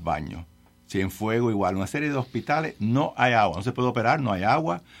arriba en los baños. Cienfuegos igual, una serie de hospitales, no hay agua, no se puede operar, no hay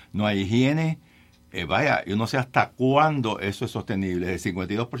agua, no hay higiene. Yo no sé hasta cuándo eso es sostenible. El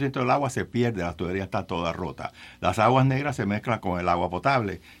 52% del agua se pierde, la tubería está toda rota. Las aguas negras se mezclan con el agua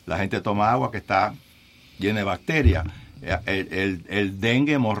potable. La gente toma agua que está llena de bacterias. El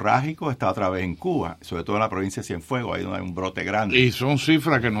dengue hemorrágico está otra vez en Cuba, sobre todo en la provincia de Cienfuegos, ahí donde hay un brote grande. Y son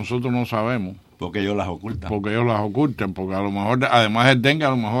cifras que nosotros no sabemos. Porque ellos las ocultan. Porque a lo mejor, además del dengue,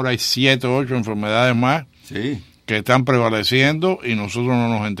 a lo mejor hay 7 o 8 enfermedades más que están prevaleciendo y nosotros no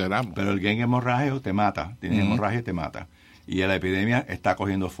nos enteramos. Pero el dengue hemorrágico te mata, tiene hemorragia y te mata. Y la epidemia está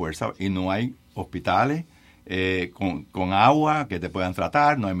cogiendo fuerza y no hay hospitales con agua que te puedan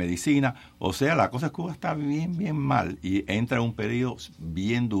tratar, no hay medicina. O sea, la cosa en Cuba está bien, bien mal y entra en un periodo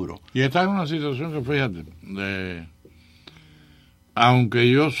bien duro. Y está en una situación que, fíjate, aunque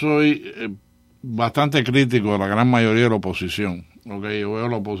yo soy bastante crítico de la gran mayoría de la oposición, yo veo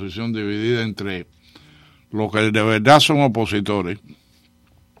la oposición dividida entre los que de verdad son opositores,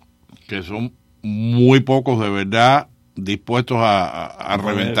 que son muy pocos de verdad dispuestos a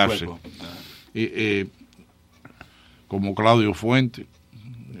reventarse. Como Claudio Fuentes,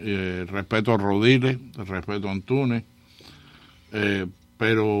 respeto a Rodiles, respeto a Antunes,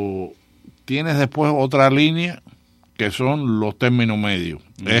 pero tienes después otra línea que son los términos medios.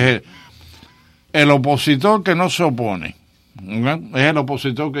 Es el opositor que no se opone, ¿okay? Es el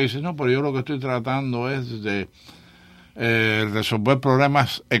opositor que dice, no, pero yo lo que estoy tratando es de resolver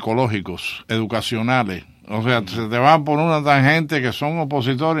problemas ecológicos, educacionales. O sea, se te van por una tangente que son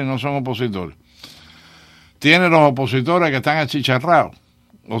opositores y no son opositores. Tiene los opositores que están achicharrados.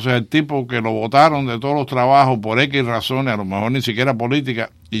 O sea, el tipo que lo votaron de todos los trabajos por X razones, a lo mejor ni siquiera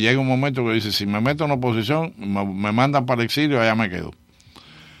política, y llega un momento que dice, si me meto en oposición, me mandan para el exilio, allá me quedo.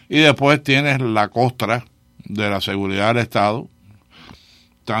 Y después tienes la costra de la seguridad del Estado,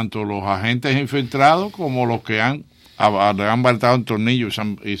 tanto los agentes infiltrados como los que le han baltado el tornillo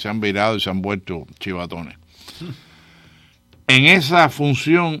y se han virado y se han vuelto chivatones. En esa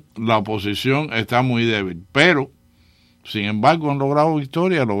función la oposición está muy débil, pero sin embargo han logrado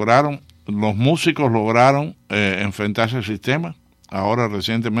victoria, los músicos lograron enfrentarse al sistema, ahora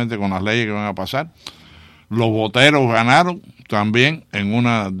recientemente con las leyes que van a pasar. Los voteros ganaron también en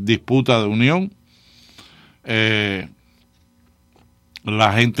una disputa de unión.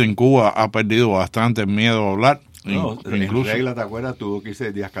 La gente en Cuba ha perdido bastante miedo a hablar. No, incluso, en regla, ¿te acuerdas? Tuvo que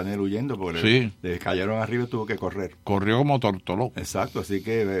irse Díaz-Canel huyendo porque le cayeron arriba y tuvo que correr. Corrió como tortoló. Exacto, así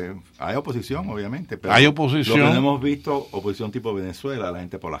que hay oposición, obviamente. Pero hay oposición. Lo que no hemos visto, oposición tipo Venezuela, la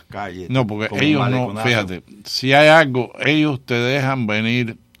gente por las calles. No, porque ellos no, fíjate, si hay algo, ellos te dejan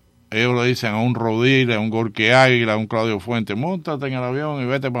venir, ellos le dicen a un Rodiles, a un Gorky Águila, a un Claudio Fuentes, móntate en el avión y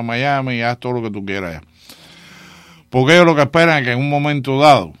vete para Miami y haz todo lo que tú quieras allá. Porque ellos lo que esperan es que en un momento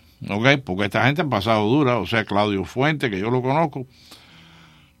dado, porque esta gente ha pasado dura, o sea, Claudio Fuentes, que yo lo conozco,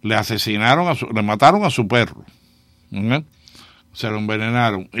 le mataron a su perro, se lo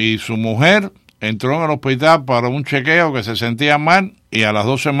envenenaron, y su mujer entró en el hospital para un chequeo que se sentía mal, y a las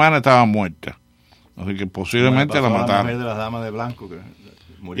 2 semanas estaba muerta, así que posiblemente la mataron. La mujer de las damas de blanco, que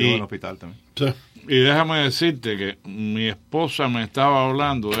murió en el hospital también. Sí. Y déjame decirte que mi esposa me estaba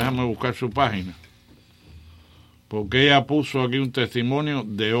hablando, déjame buscar su página, porque ella puso aquí un testimonio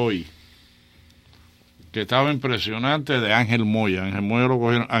de hoy que estaba impresionante de Ángel Moya. Ángel Moya lo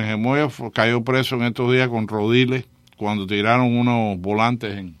cogieron. Ángel Moya cayó preso en estos días con Rodiles cuando tiraron unos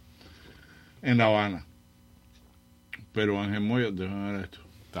volantes en La Habana. Pero Ángel Moya, déjame ver esto,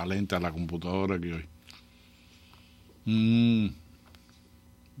 está lenta la computadora aquí hoy.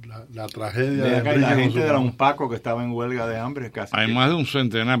 La tragedia de acá, la gente de la UNPACO que estaba en huelga de hambre casi. Hay más de un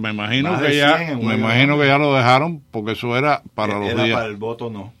centenar, me imagino que ya lo dejaron porque eso era para los días. Para el voto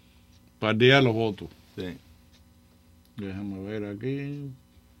no. Para el día de los votos. Sí. Déjame ver aquí.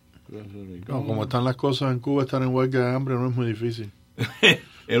 No, como están las cosas en Cuba, estar en huelga de hambre no es muy difícil.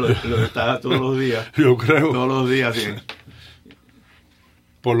 Lo está todos los días. Yo creo. Todos los días, sí.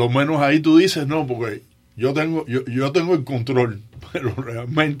 Por lo menos ahí tú dices, no, porque yo tengo el control, pero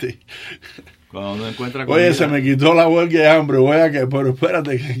realmente cuando uno encuentra comida, oye, se me quitó la huelga de hambre, pero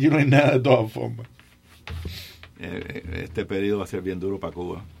espérate que aquí no hay nada de todas formas. Este periodo va a ser bien duro para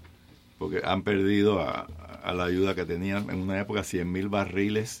Cuba, porque han perdido a la ayuda que tenían en una época 100,000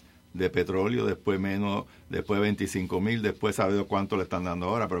 barriles de petróleo, después 25,000, después sabe cuánto le están dando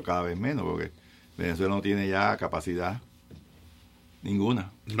ahora, pero cada vez menos, porque Venezuela no tiene ya capacidad ninguna.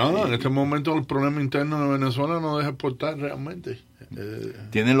 No, en este momento el problema interno de Venezuela no deja exportar realmente.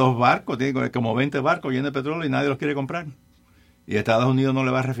 Tienen los barcos, tienen como 20 barcos llenos de petróleo y nadie los quiere comprar. Y Estados Unidos no le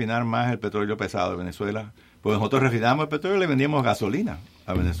va a refinar más el petróleo pesado de Venezuela. Pues nosotros refinamos el petróleo y le vendíamos gasolina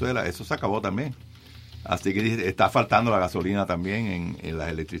a Venezuela. Eso se acabó también. Así que está faltando la gasolina también en la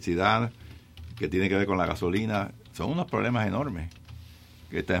electricidad, que tiene que ver con la gasolina. Son unos problemas enormes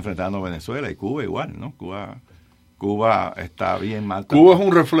que está enfrentando Venezuela y Cuba igual, ¿no? Cuba está bien mal. Cuba es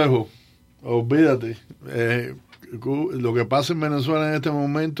un reflejo Olvídate. Lo que pasa en Venezuela en este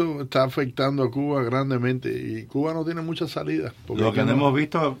momento está afectando a Cuba grandemente y Cuba no tiene muchas salidas. Lo que no hemos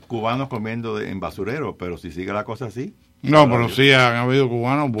visto cubanos comiendo en basureros, pero si sigue la cosa así. No, pero sí han habido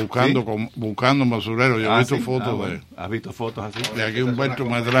cubanos buscando buscando basurero. Yo he visto sí. fotos Bueno. de... ¿Has visto fotos así? De aquí Humberto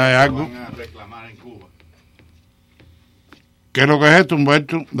me trae algo. Van a reclamar en Cuba. ¿Qué es lo que es esto,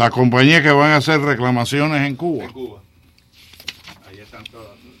 Humberto? Las compañías que van a hacer reclamaciones en Cuba. En Cuba. Ahí están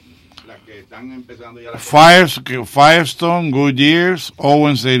todas las que están empezando ya. Firestone, Goodyear,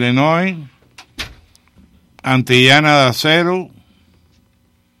 Owens de Illinois, Antillana de Acero,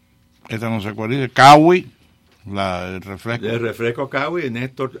 esta no sé cuál es, Cawi, el refresco. El refresco Cawi,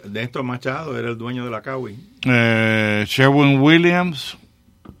 Néstor Machado era el dueño de la Cawi. Sherwin Williams,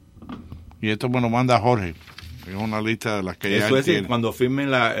 y esto me lo manda Jorge. Es una lista de las que Eso ya es tiene. cuando firmen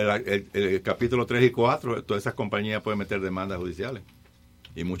el capítulo 3 y 4, todas esas compañías pueden meter demandas judiciales.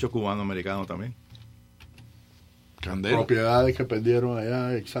 Y muchos cubanos americanos también. Candela. Propiedades que perdieron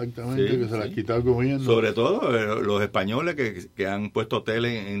allá, exactamente, Sí, que se las sí. quitó el gobierno. Sobre todo los españoles que han puesto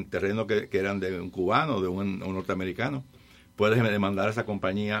hoteles en terrenos que eran de un cubano, de un norteamericano. Puedes demandar a esa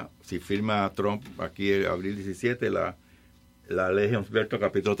compañía si firma Trump aquí en abril 17 la ley Humberto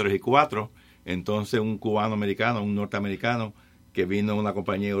capítulo 3 y 4. Entonces un cubano americano, un norteamericano que vino a una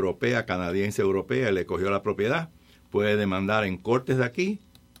compañía europea, canadiense europea, y le cogió la propiedad, puede demandar en cortes de aquí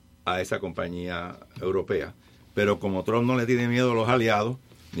a esa compañía europea. Pero como Trump no le tiene miedo a los aliados,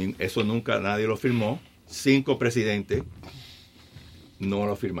 eso nunca nadie lo firmó, 5 presidentes no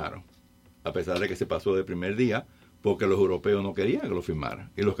lo firmaron, a pesar de que se pasó del primer día, porque los europeos no querían que lo firmaran,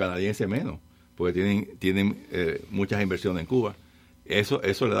 y los canadienses menos, porque tienen muchas inversiones en Cuba. Eso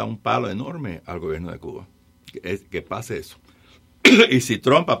le da un palo enorme al gobierno de Cuba, que pase eso. Y si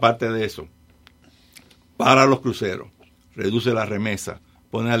Trump, aparte de eso, para los cruceros, reduce la remesa,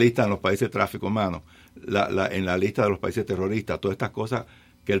 pone la lista en los países de tráfico humano, en la lista de los países terroristas, todas estas cosas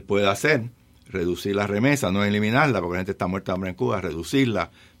que él puede hacer, reducir la remesa, no eliminarla, porque la gente está muerta de hambre en Cuba,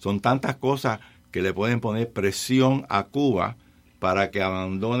 reducirla. Son tantas cosas que le pueden poner presión a Cuba para que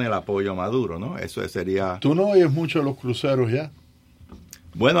abandone el apoyo a Maduro, ¿no? Eso sería... Tú no oyes mucho de los cruceros ya.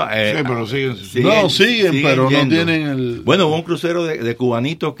 Bueno, sí, pero siguen, siguen, pero yendo. no tienen el... Bueno, hubo un crucero de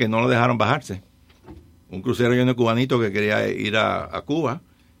cubanitos que no lo dejaron bajarse. Un crucero lleno de cubanitos que quería ir a Cuba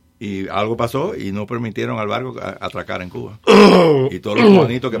y algo pasó y no permitieron al barco atracar en Cuba. Y todos los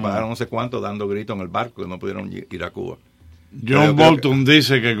cubanitos que pagaron no sé cuánto dando gritos en el barco que no pudieron ir a Cuba. John Bolton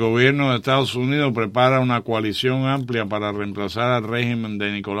dice que el gobierno de Estados Unidos prepara una coalición amplia para reemplazar al régimen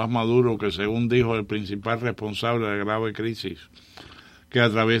de Nicolás Maduro, que según dijo es el principal responsable de la grave crisis que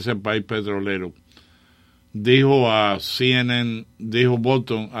atraviesa el país petrolero. Dijo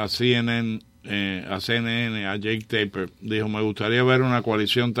Bolton a CNN, a Jake Tapper, dijo: me gustaría ver una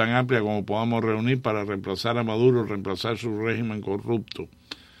coalición tan amplia como podamos reunir para reemplazar a Maduro, reemplazar su régimen corrupto.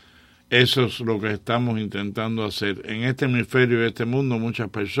 Eso es lo que estamos intentando hacer. En este hemisferio y este mundo, muchas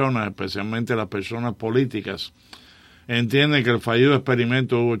personas, especialmente las personas políticas, entienden que el fallido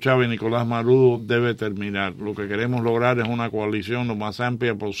experimento de Hugo Chávez y Nicolás Maduro debe terminar. Lo que queremos lograr es una coalición lo más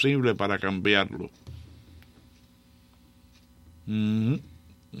amplia posible para cambiarlo.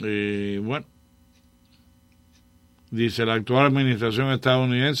 Y bueno, dice: la actual administración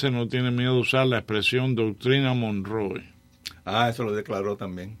estadounidense no tiene miedo de usar la expresión doctrina Monroe. Eso lo declaró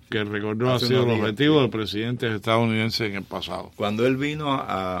también. Que recordó ha sido el objetivo del presidente estadounidense en el pasado. Cuando él vino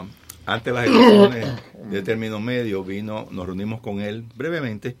antes de las elecciones de término medio, nos reunimos con él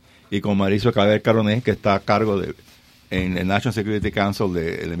brevemente y con Mauricio Claver Caronés, que está a cargo en el National Security Council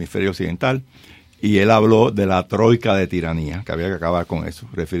del hemisferio occidental, y él habló de la troika de tiranía, que había que acabar con eso,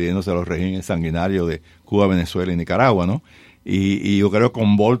 refiriéndose a los regímenes sanguinarios de Cuba, Venezuela y Nicaragua, ¿no? Y yo creo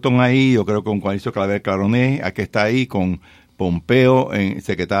con Bolton ahí, yo creo con Mauricio Claver Caronés, que está ahí, con Pompeo,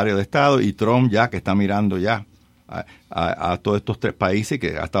 secretario de Estado, y Trump ya, que está mirando ya a todos estos 3 países,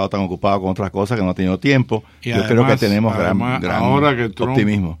 que ha estado tan ocupado con otras cosas que no ha tenido tiempo. Y yo además, creo que tenemos gran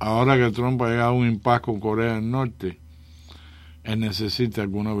optimismo. Ahora que Trump ha llegado a un impasse con Corea del Norte, él necesita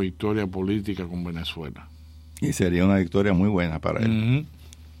alguna victoria política con Venezuela. Y sería una victoria muy buena para él,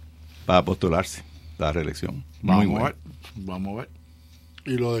 para postularse la reelección. Vamos a ver.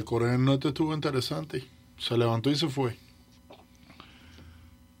 Y lo de Corea del Norte estuvo interesante. Se levantó y se fue.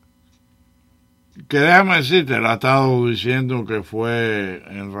 Que déjame decirte, él ha estado diciendo que fue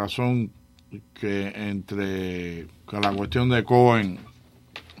en razón que la cuestión de Cohen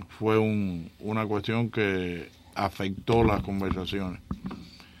fue una cuestión que afectó las conversaciones.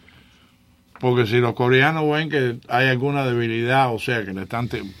 Porque si los coreanos ven que hay alguna debilidad, o sea, que le están...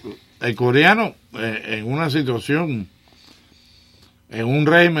 El coreano, en una situación En un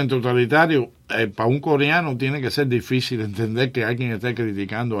régimen totalitario, para un coreano tiene que ser difícil entender que alguien esté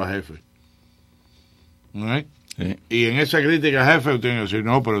criticando a jefe. ¿No? Sí. Y en esa crítica a jefe tiene que decir,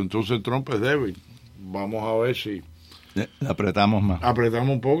 no, pero entonces Trump es débil. Vamos a ver si... Le apretamos más. Apretamos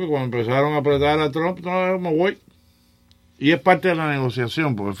un poco y cuando empezaron a apretar a Trump, no, me voy. Y es parte de la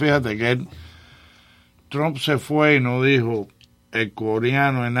negociación, porque fíjate que Trump se fue y no dijo... El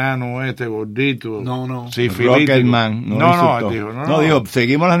coreano enano gordito. No. Rocketman. No, dijo,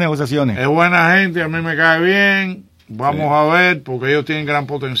 seguimos las negociaciones. Es buena gente, a mí me cae bien. Vamos a ver, porque ellos tienen gran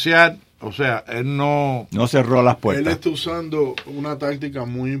potencial. O sea, él no cerró las puertas. Él está usando una táctica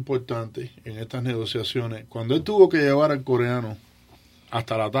muy importante en estas negociaciones. Cuando él tuvo que llevar al coreano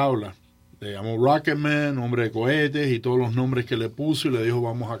hasta la tabla, le llamó Rocketman, hombre de cohetes y todos los nombres que le puso y le dijo,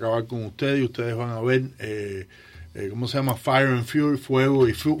 vamos a acabar con ustedes y ustedes van a ver... ¿cómo se llama? Fire and Fury, fuego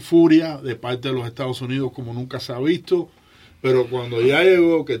y furia de parte de los Estados Unidos como nunca se ha visto, pero cuando ya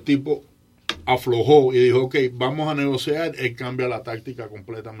llegó que el tipo aflojó y dijo, ok, vamos a negociar, él cambia la táctica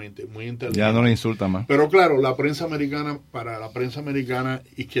completamente, muy inteligente. Ya no le insulta más. Pero claro, para la prensa americana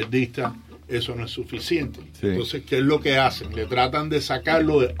izquierdista, eso no es suficiente. Sí. Entonces, ¿qué es lo que hacen? Le tratan de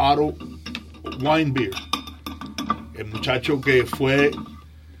sacarlo de Otto Weinberg, el muchacho que fue,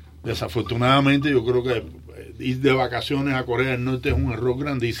 desafortunadamente, yo creo que ir de vacaciones a Corea del Norte es un error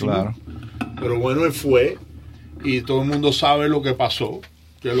grandísimo. Claro. Pero bueno, él fue y todo el mundo sabe lo que pasó,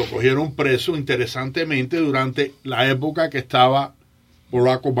 que lo cogieron preso interesantemente durante la época que estaba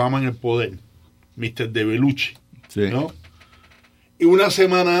Barack Obama en el poder, Mr. Debelucci, sí. ¿No? Y una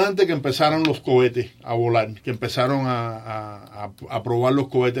semana antes que empezaron los cohetes a volar, que empezaron a probar los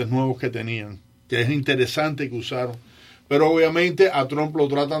cohetes nuevos que tenían, que es interesante que usaron. Pero obviamente a Trump lo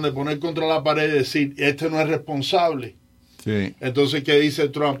tratan de poner contra la pared y decir, este no es responsable. Sí. Entonces, ¿qué dice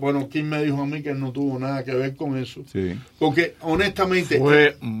Trump? Bueno, ¿quién me dijo a mí que no tuvo nada que ver con eso? Sí. Porque, honestamente...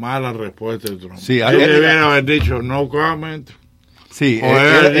 Fue mala respuesta de Trump. Sí, él debería haber dicho, no comment. Sí.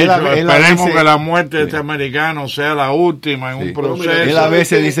 Esperemos que la muerte de este americano sea la última en un proceso. Él a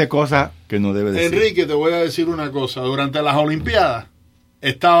veces dice cosas que no debe decir. Enrique, te voy a decir una cosa. Durante las Olimpiadas,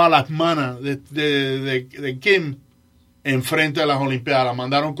 estaba la hermana de Kim... enfrente de las Olimpiadas, la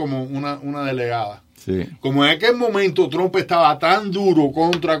mandaron como una delegada. Sí. Como en aquel momento Trump estaba tan duro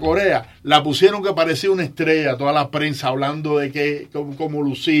contra Corea, la pusieron que parecía una estrella, toda la prensa hablando de cómo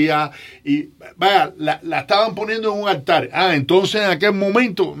lucía, y vaya, la estaban poniendo en un altar. Entonces en aquel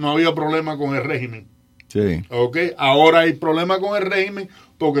momento no había problema con el régimen. Sí. Okay. Ahora hay problema con el régimen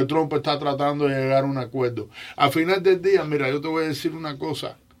porque Trump está tratando de llegar a un acuerdo. Al final del día, mira, yo te voy a decir una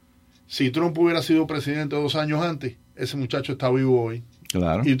cosa. Si Trump hubiera sido presidente 2 años antes, ese muchacho está vivo hoy.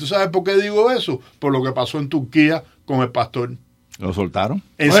 Claro. ¿Y tú sabes por qué digo eso? Por lo que pasó en Turquía con el pastor. ¿Lo soltaron?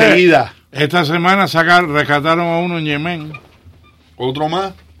 Enseguida. Esta semana rescataron a uno en Yemen. ¿Otro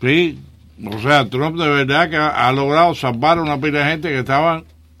más? Sí. O sea, Trump de verdad que ha logrado salvar a una pila de gente que estaban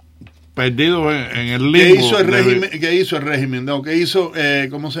perdidos en el limbo. ¿Qué hizo el régimen? No, ¿qué hizo,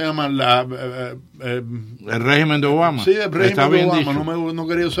 cómo se llama? El régimen de Obama. Sí, el régimen de Obama. No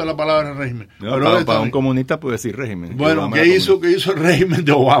quería usar la palabra régimen. No, pero para un comunista puede decir régimen. Bueno, ¿qué hizo el régimen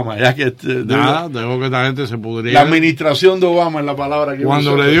de Obama? Ya que nada, dejó que esta gente se pudriera. La administración de Obama es la palabra que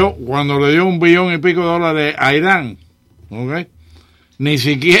cuando le dio $1 billion y pico a Irán, ¿ok? Ni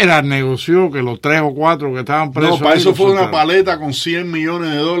siquiera negoció que los 3 o 4 que estaban presos. No, para eso fue una paleta con $100 millones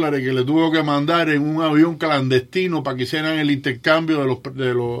que le tuvo que mandar en un avión clandestino para que hicieran el intercambio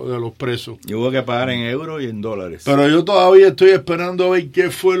de los presos. Y hubo que pagar en euros y en dólares. Pero yo todavía estoy esperando a ver qué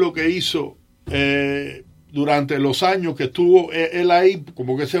fue lo que hizo durante los años que estuvo él ahí,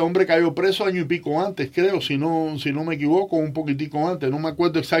 como que ese hombre cayó preso año y pico antes, creo, si no me equivoco, un poquitico antes. No me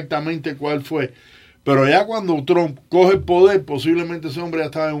acuerdo exactamente cuál fue. Pero ya cuando Trump coge el poder, posiblemente ese hombre ya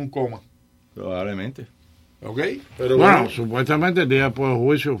estaba en un coma. Probablemente. ¿Ok? Pero bueno, supuestamente el día después del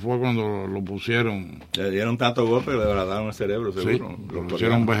juicio fue cuando lo pusieron. Le dieron tanto golpe que le desbarataron el cerebro, seguro. Sí, lo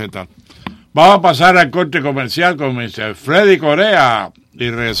pusieron vegetal. Vamos a pasar al corte comercial con Mr. Freddy Corea y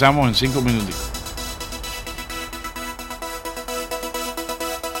regresamos en 5 minutitos.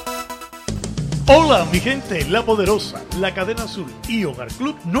 Hola mi gente, La Poderosa, La Cadena Azul y Hogar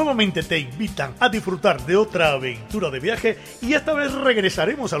Club nuevamente te invitan a disfrutar de otra aventura de viaje y esta vez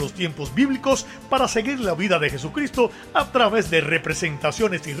regresaremos a los tiempos bíblicos para seguir la vida de Jesucristo a través de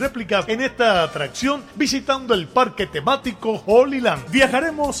representaciones y réplicas en esta atracción visitando el parque temático Holy Land.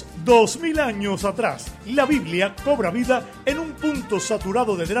 Viajaremos 2000 años atrás. La Biblia cobra vida en un punto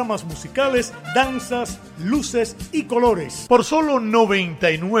saturado de dramas musicales, danzas, luces y colores. Por solo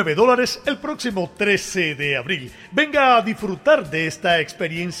 $99 el próximo próximo 13 de abril. Venga a disfrutar de esta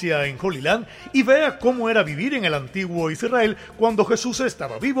experiencia en Holy Land y vea cómo era vivir en el antiguo Israel cuando Jesús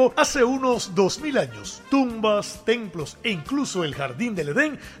estaba vivo hace unos 2000 años. Tumbas, templos e incluso el jardín del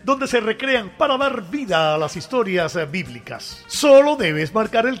Edén, donde se recrean para dar vida a las historias bíblicas. Solo debes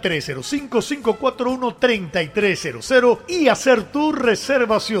marcar el 305-541-3300 y hacer tu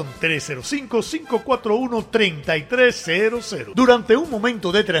reservación. 305-541-3300. Durante un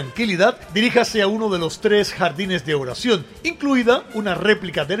momento de tranquilidad, diríjase a uno de los 3 jardines de oración, incluida una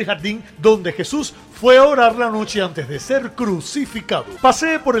réplica del jardín donde Jesús fue a orar la noche antes de ser crucificado.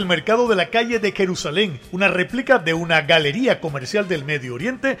 Pasee por el mercado de la calle de Jerusalén, una réplica de una galería comercial del Medio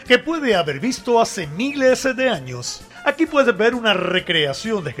Oriente que puede haber visto hace miles de años. Aquí puedes ver una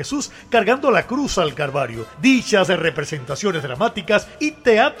recreación de Jesús cargando la cruz al Calvario, dichas representaciones dramáticas y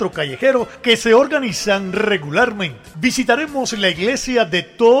teatro callejero que se organizan regularmente. Visitaremos la iglesia de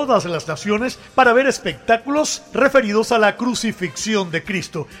todas las naciones para ver espectáculos referidos a la crucifixión de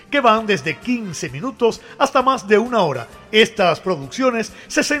Cristo, que van desde 15 minutos hasta más de 1 hora. Estas producciones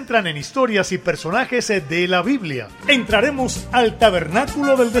se centran en historias y personajes de la Biblia. Entraremos al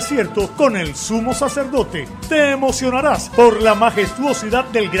tabernáculo del desierto con el sumo sacerdote. Te emocionarás por la majestuosidad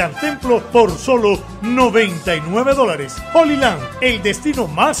del gran templo por solo $99. Holy Land, el destino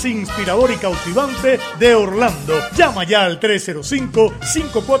más inspirador y cautivante de Orlando. Llama ya al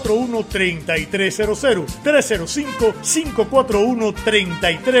 305-541-3300,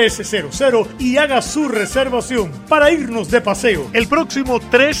 305-541-3300 y haga su reservación para irnos de paseo el próximo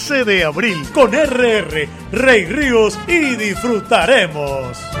 13 de abril con RR Rey Ríos y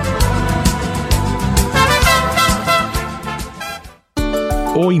disfrutaremos.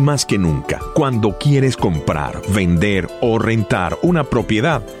 Hoy más que nunca, cuando quieres comprar, vender o rentar una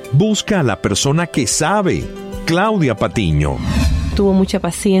propiedad, busca a la persona que sabe. Claudia Patiño. Tuvo mucha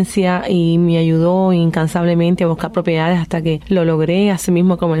paciencia y me ayudó incansablemente a buscar propiedades hasta que lo logré, así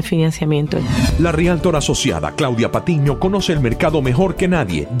mismo como el financiamiento. La realtor asociada Claudia Patiño conoce el mercado mejor que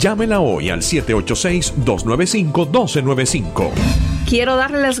nadie. Llámela hoy al 786-295-1295. Quiero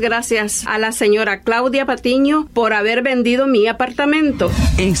darle las gracias a la señora Claudia Patiño por haber vendido mi apartamento.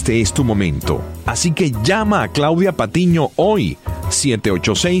 Este es tu momento, así que llama a Claudia Patiño hoy.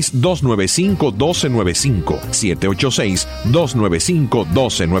 786-295-1295.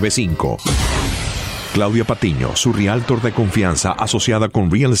 786-295-1295. Claudia Patiño, su realtor de confianza asociada con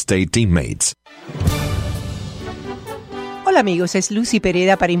Real Estate Teammates. Hola amigos, es Lucy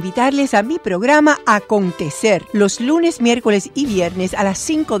Pereda para invitarles a mi programa Acontecer, los lunes, miércoles y viernes a las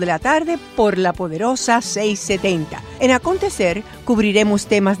 5 de la tarde por la Poderosa 670. En Acontecer cubriremos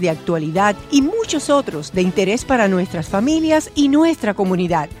temas de actualidad y muchos otros de interés para nuestras familias y nuestra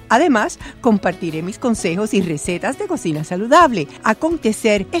comunidad. Además, compartiré mis consejos y recetas de cocina saludable.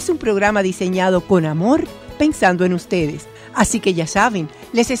 Acontecer es un programa diseñado con amor, pensando en ustedes. Así que ya saben,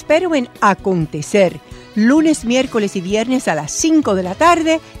 les espero en Acontecer, lunes, miércoles y viernes a las 5 de la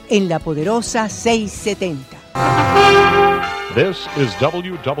tarde en la Poderosa 670. This is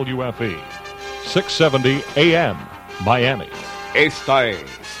WWFE, 670 AM, Miami. Esta es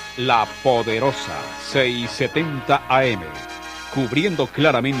la Poderosa 670 AM, cubriendo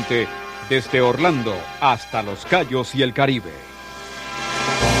claramente desde Orlando hasta Los Cayos y el Caribe.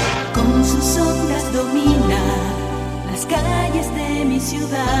 Con sus ondas domina las calles de mi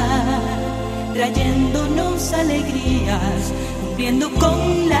ciudad, trayéndonos alegrías, cumpliendo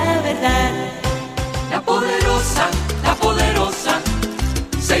con la verdad. La poderosa,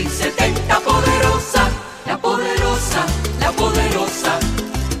 670 poderosa, la poderosa,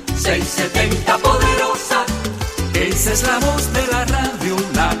 670 poderosa. Esa es la voz de la radio,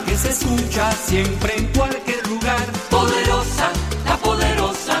 la que se escucha siempre en cualquier lugar. Poderosa, la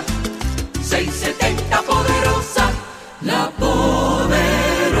poderosa, 670 poderosa, la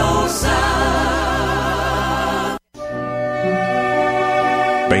poderosa.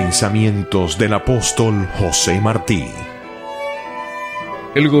 Pensamientos del apóstol José Martí.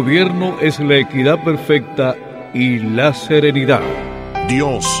 El gobierno es la equidad perfecta y la serenidad.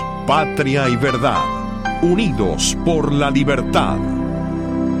 Dios, patria y verdad, unidos por la libertad.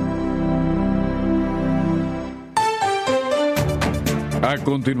 A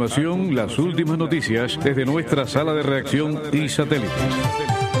continuación, las últimas noticias desde nuestra sala de redacción y satélites.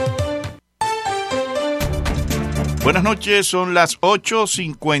 Buenas noches, son las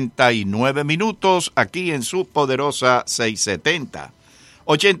 8:59 aquí en su Poderosa 670.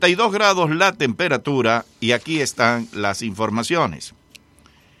 82 grados la temperatura y aquí están las informaciones.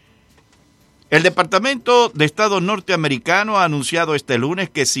 El Departamento de Estado norteamericano ha anunciado este lunes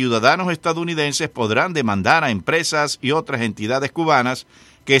que ciudadanos estadounidenses podrán demandar a empresas y otras entidades cubanas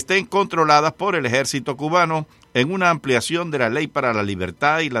que estén controladas por el ejército cubano en una ampliación de la Ley para la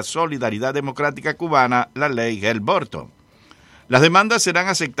Libertad y la Solidaridad Democrática Cubana, la Ley Helm-Burton. Las demandas serán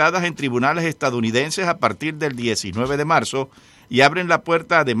aceptadas en tribunales estadounidenses a partir del 19 de marzo y abren la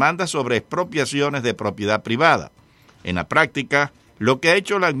puerta a demandas sobre expropiaciones de propiedad privada. En la práctica, lo que ha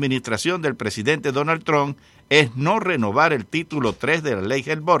hecho la administración del presidente Donald Trump es no renovar el título 3 de la Ley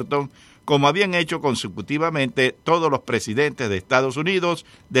Helm-Burton, como habían hecho consecutivamente todos los presidentes de Estados Unidos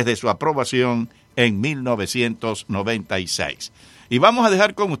desde su aprobación en 1996. Y vamos a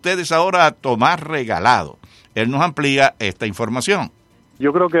dejar con ustedes ahora a Tomás Regalado. Él nos amplía esta información.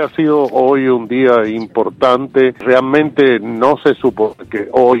 Yo creo que ha sido hoy un día importante. Realmente no se supo que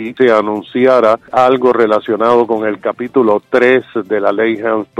hoy se anunciara algo relacionado con el capítulo 3 de la ley Helm